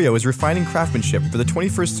 D'Addario is refining craftsmanship for the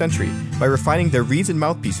 21st century by refining their reeds and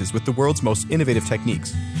mouthpieces with the world's most innovative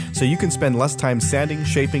techniques, so you can spend less time sanding,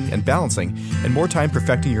 shaping, and balancing, and more time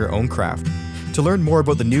perfecting your own craft. To learn more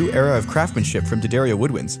about the new era of craftsmanship from D'Addario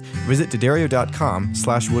Woodwinds, visit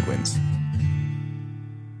D'Addario.com/woodwinds.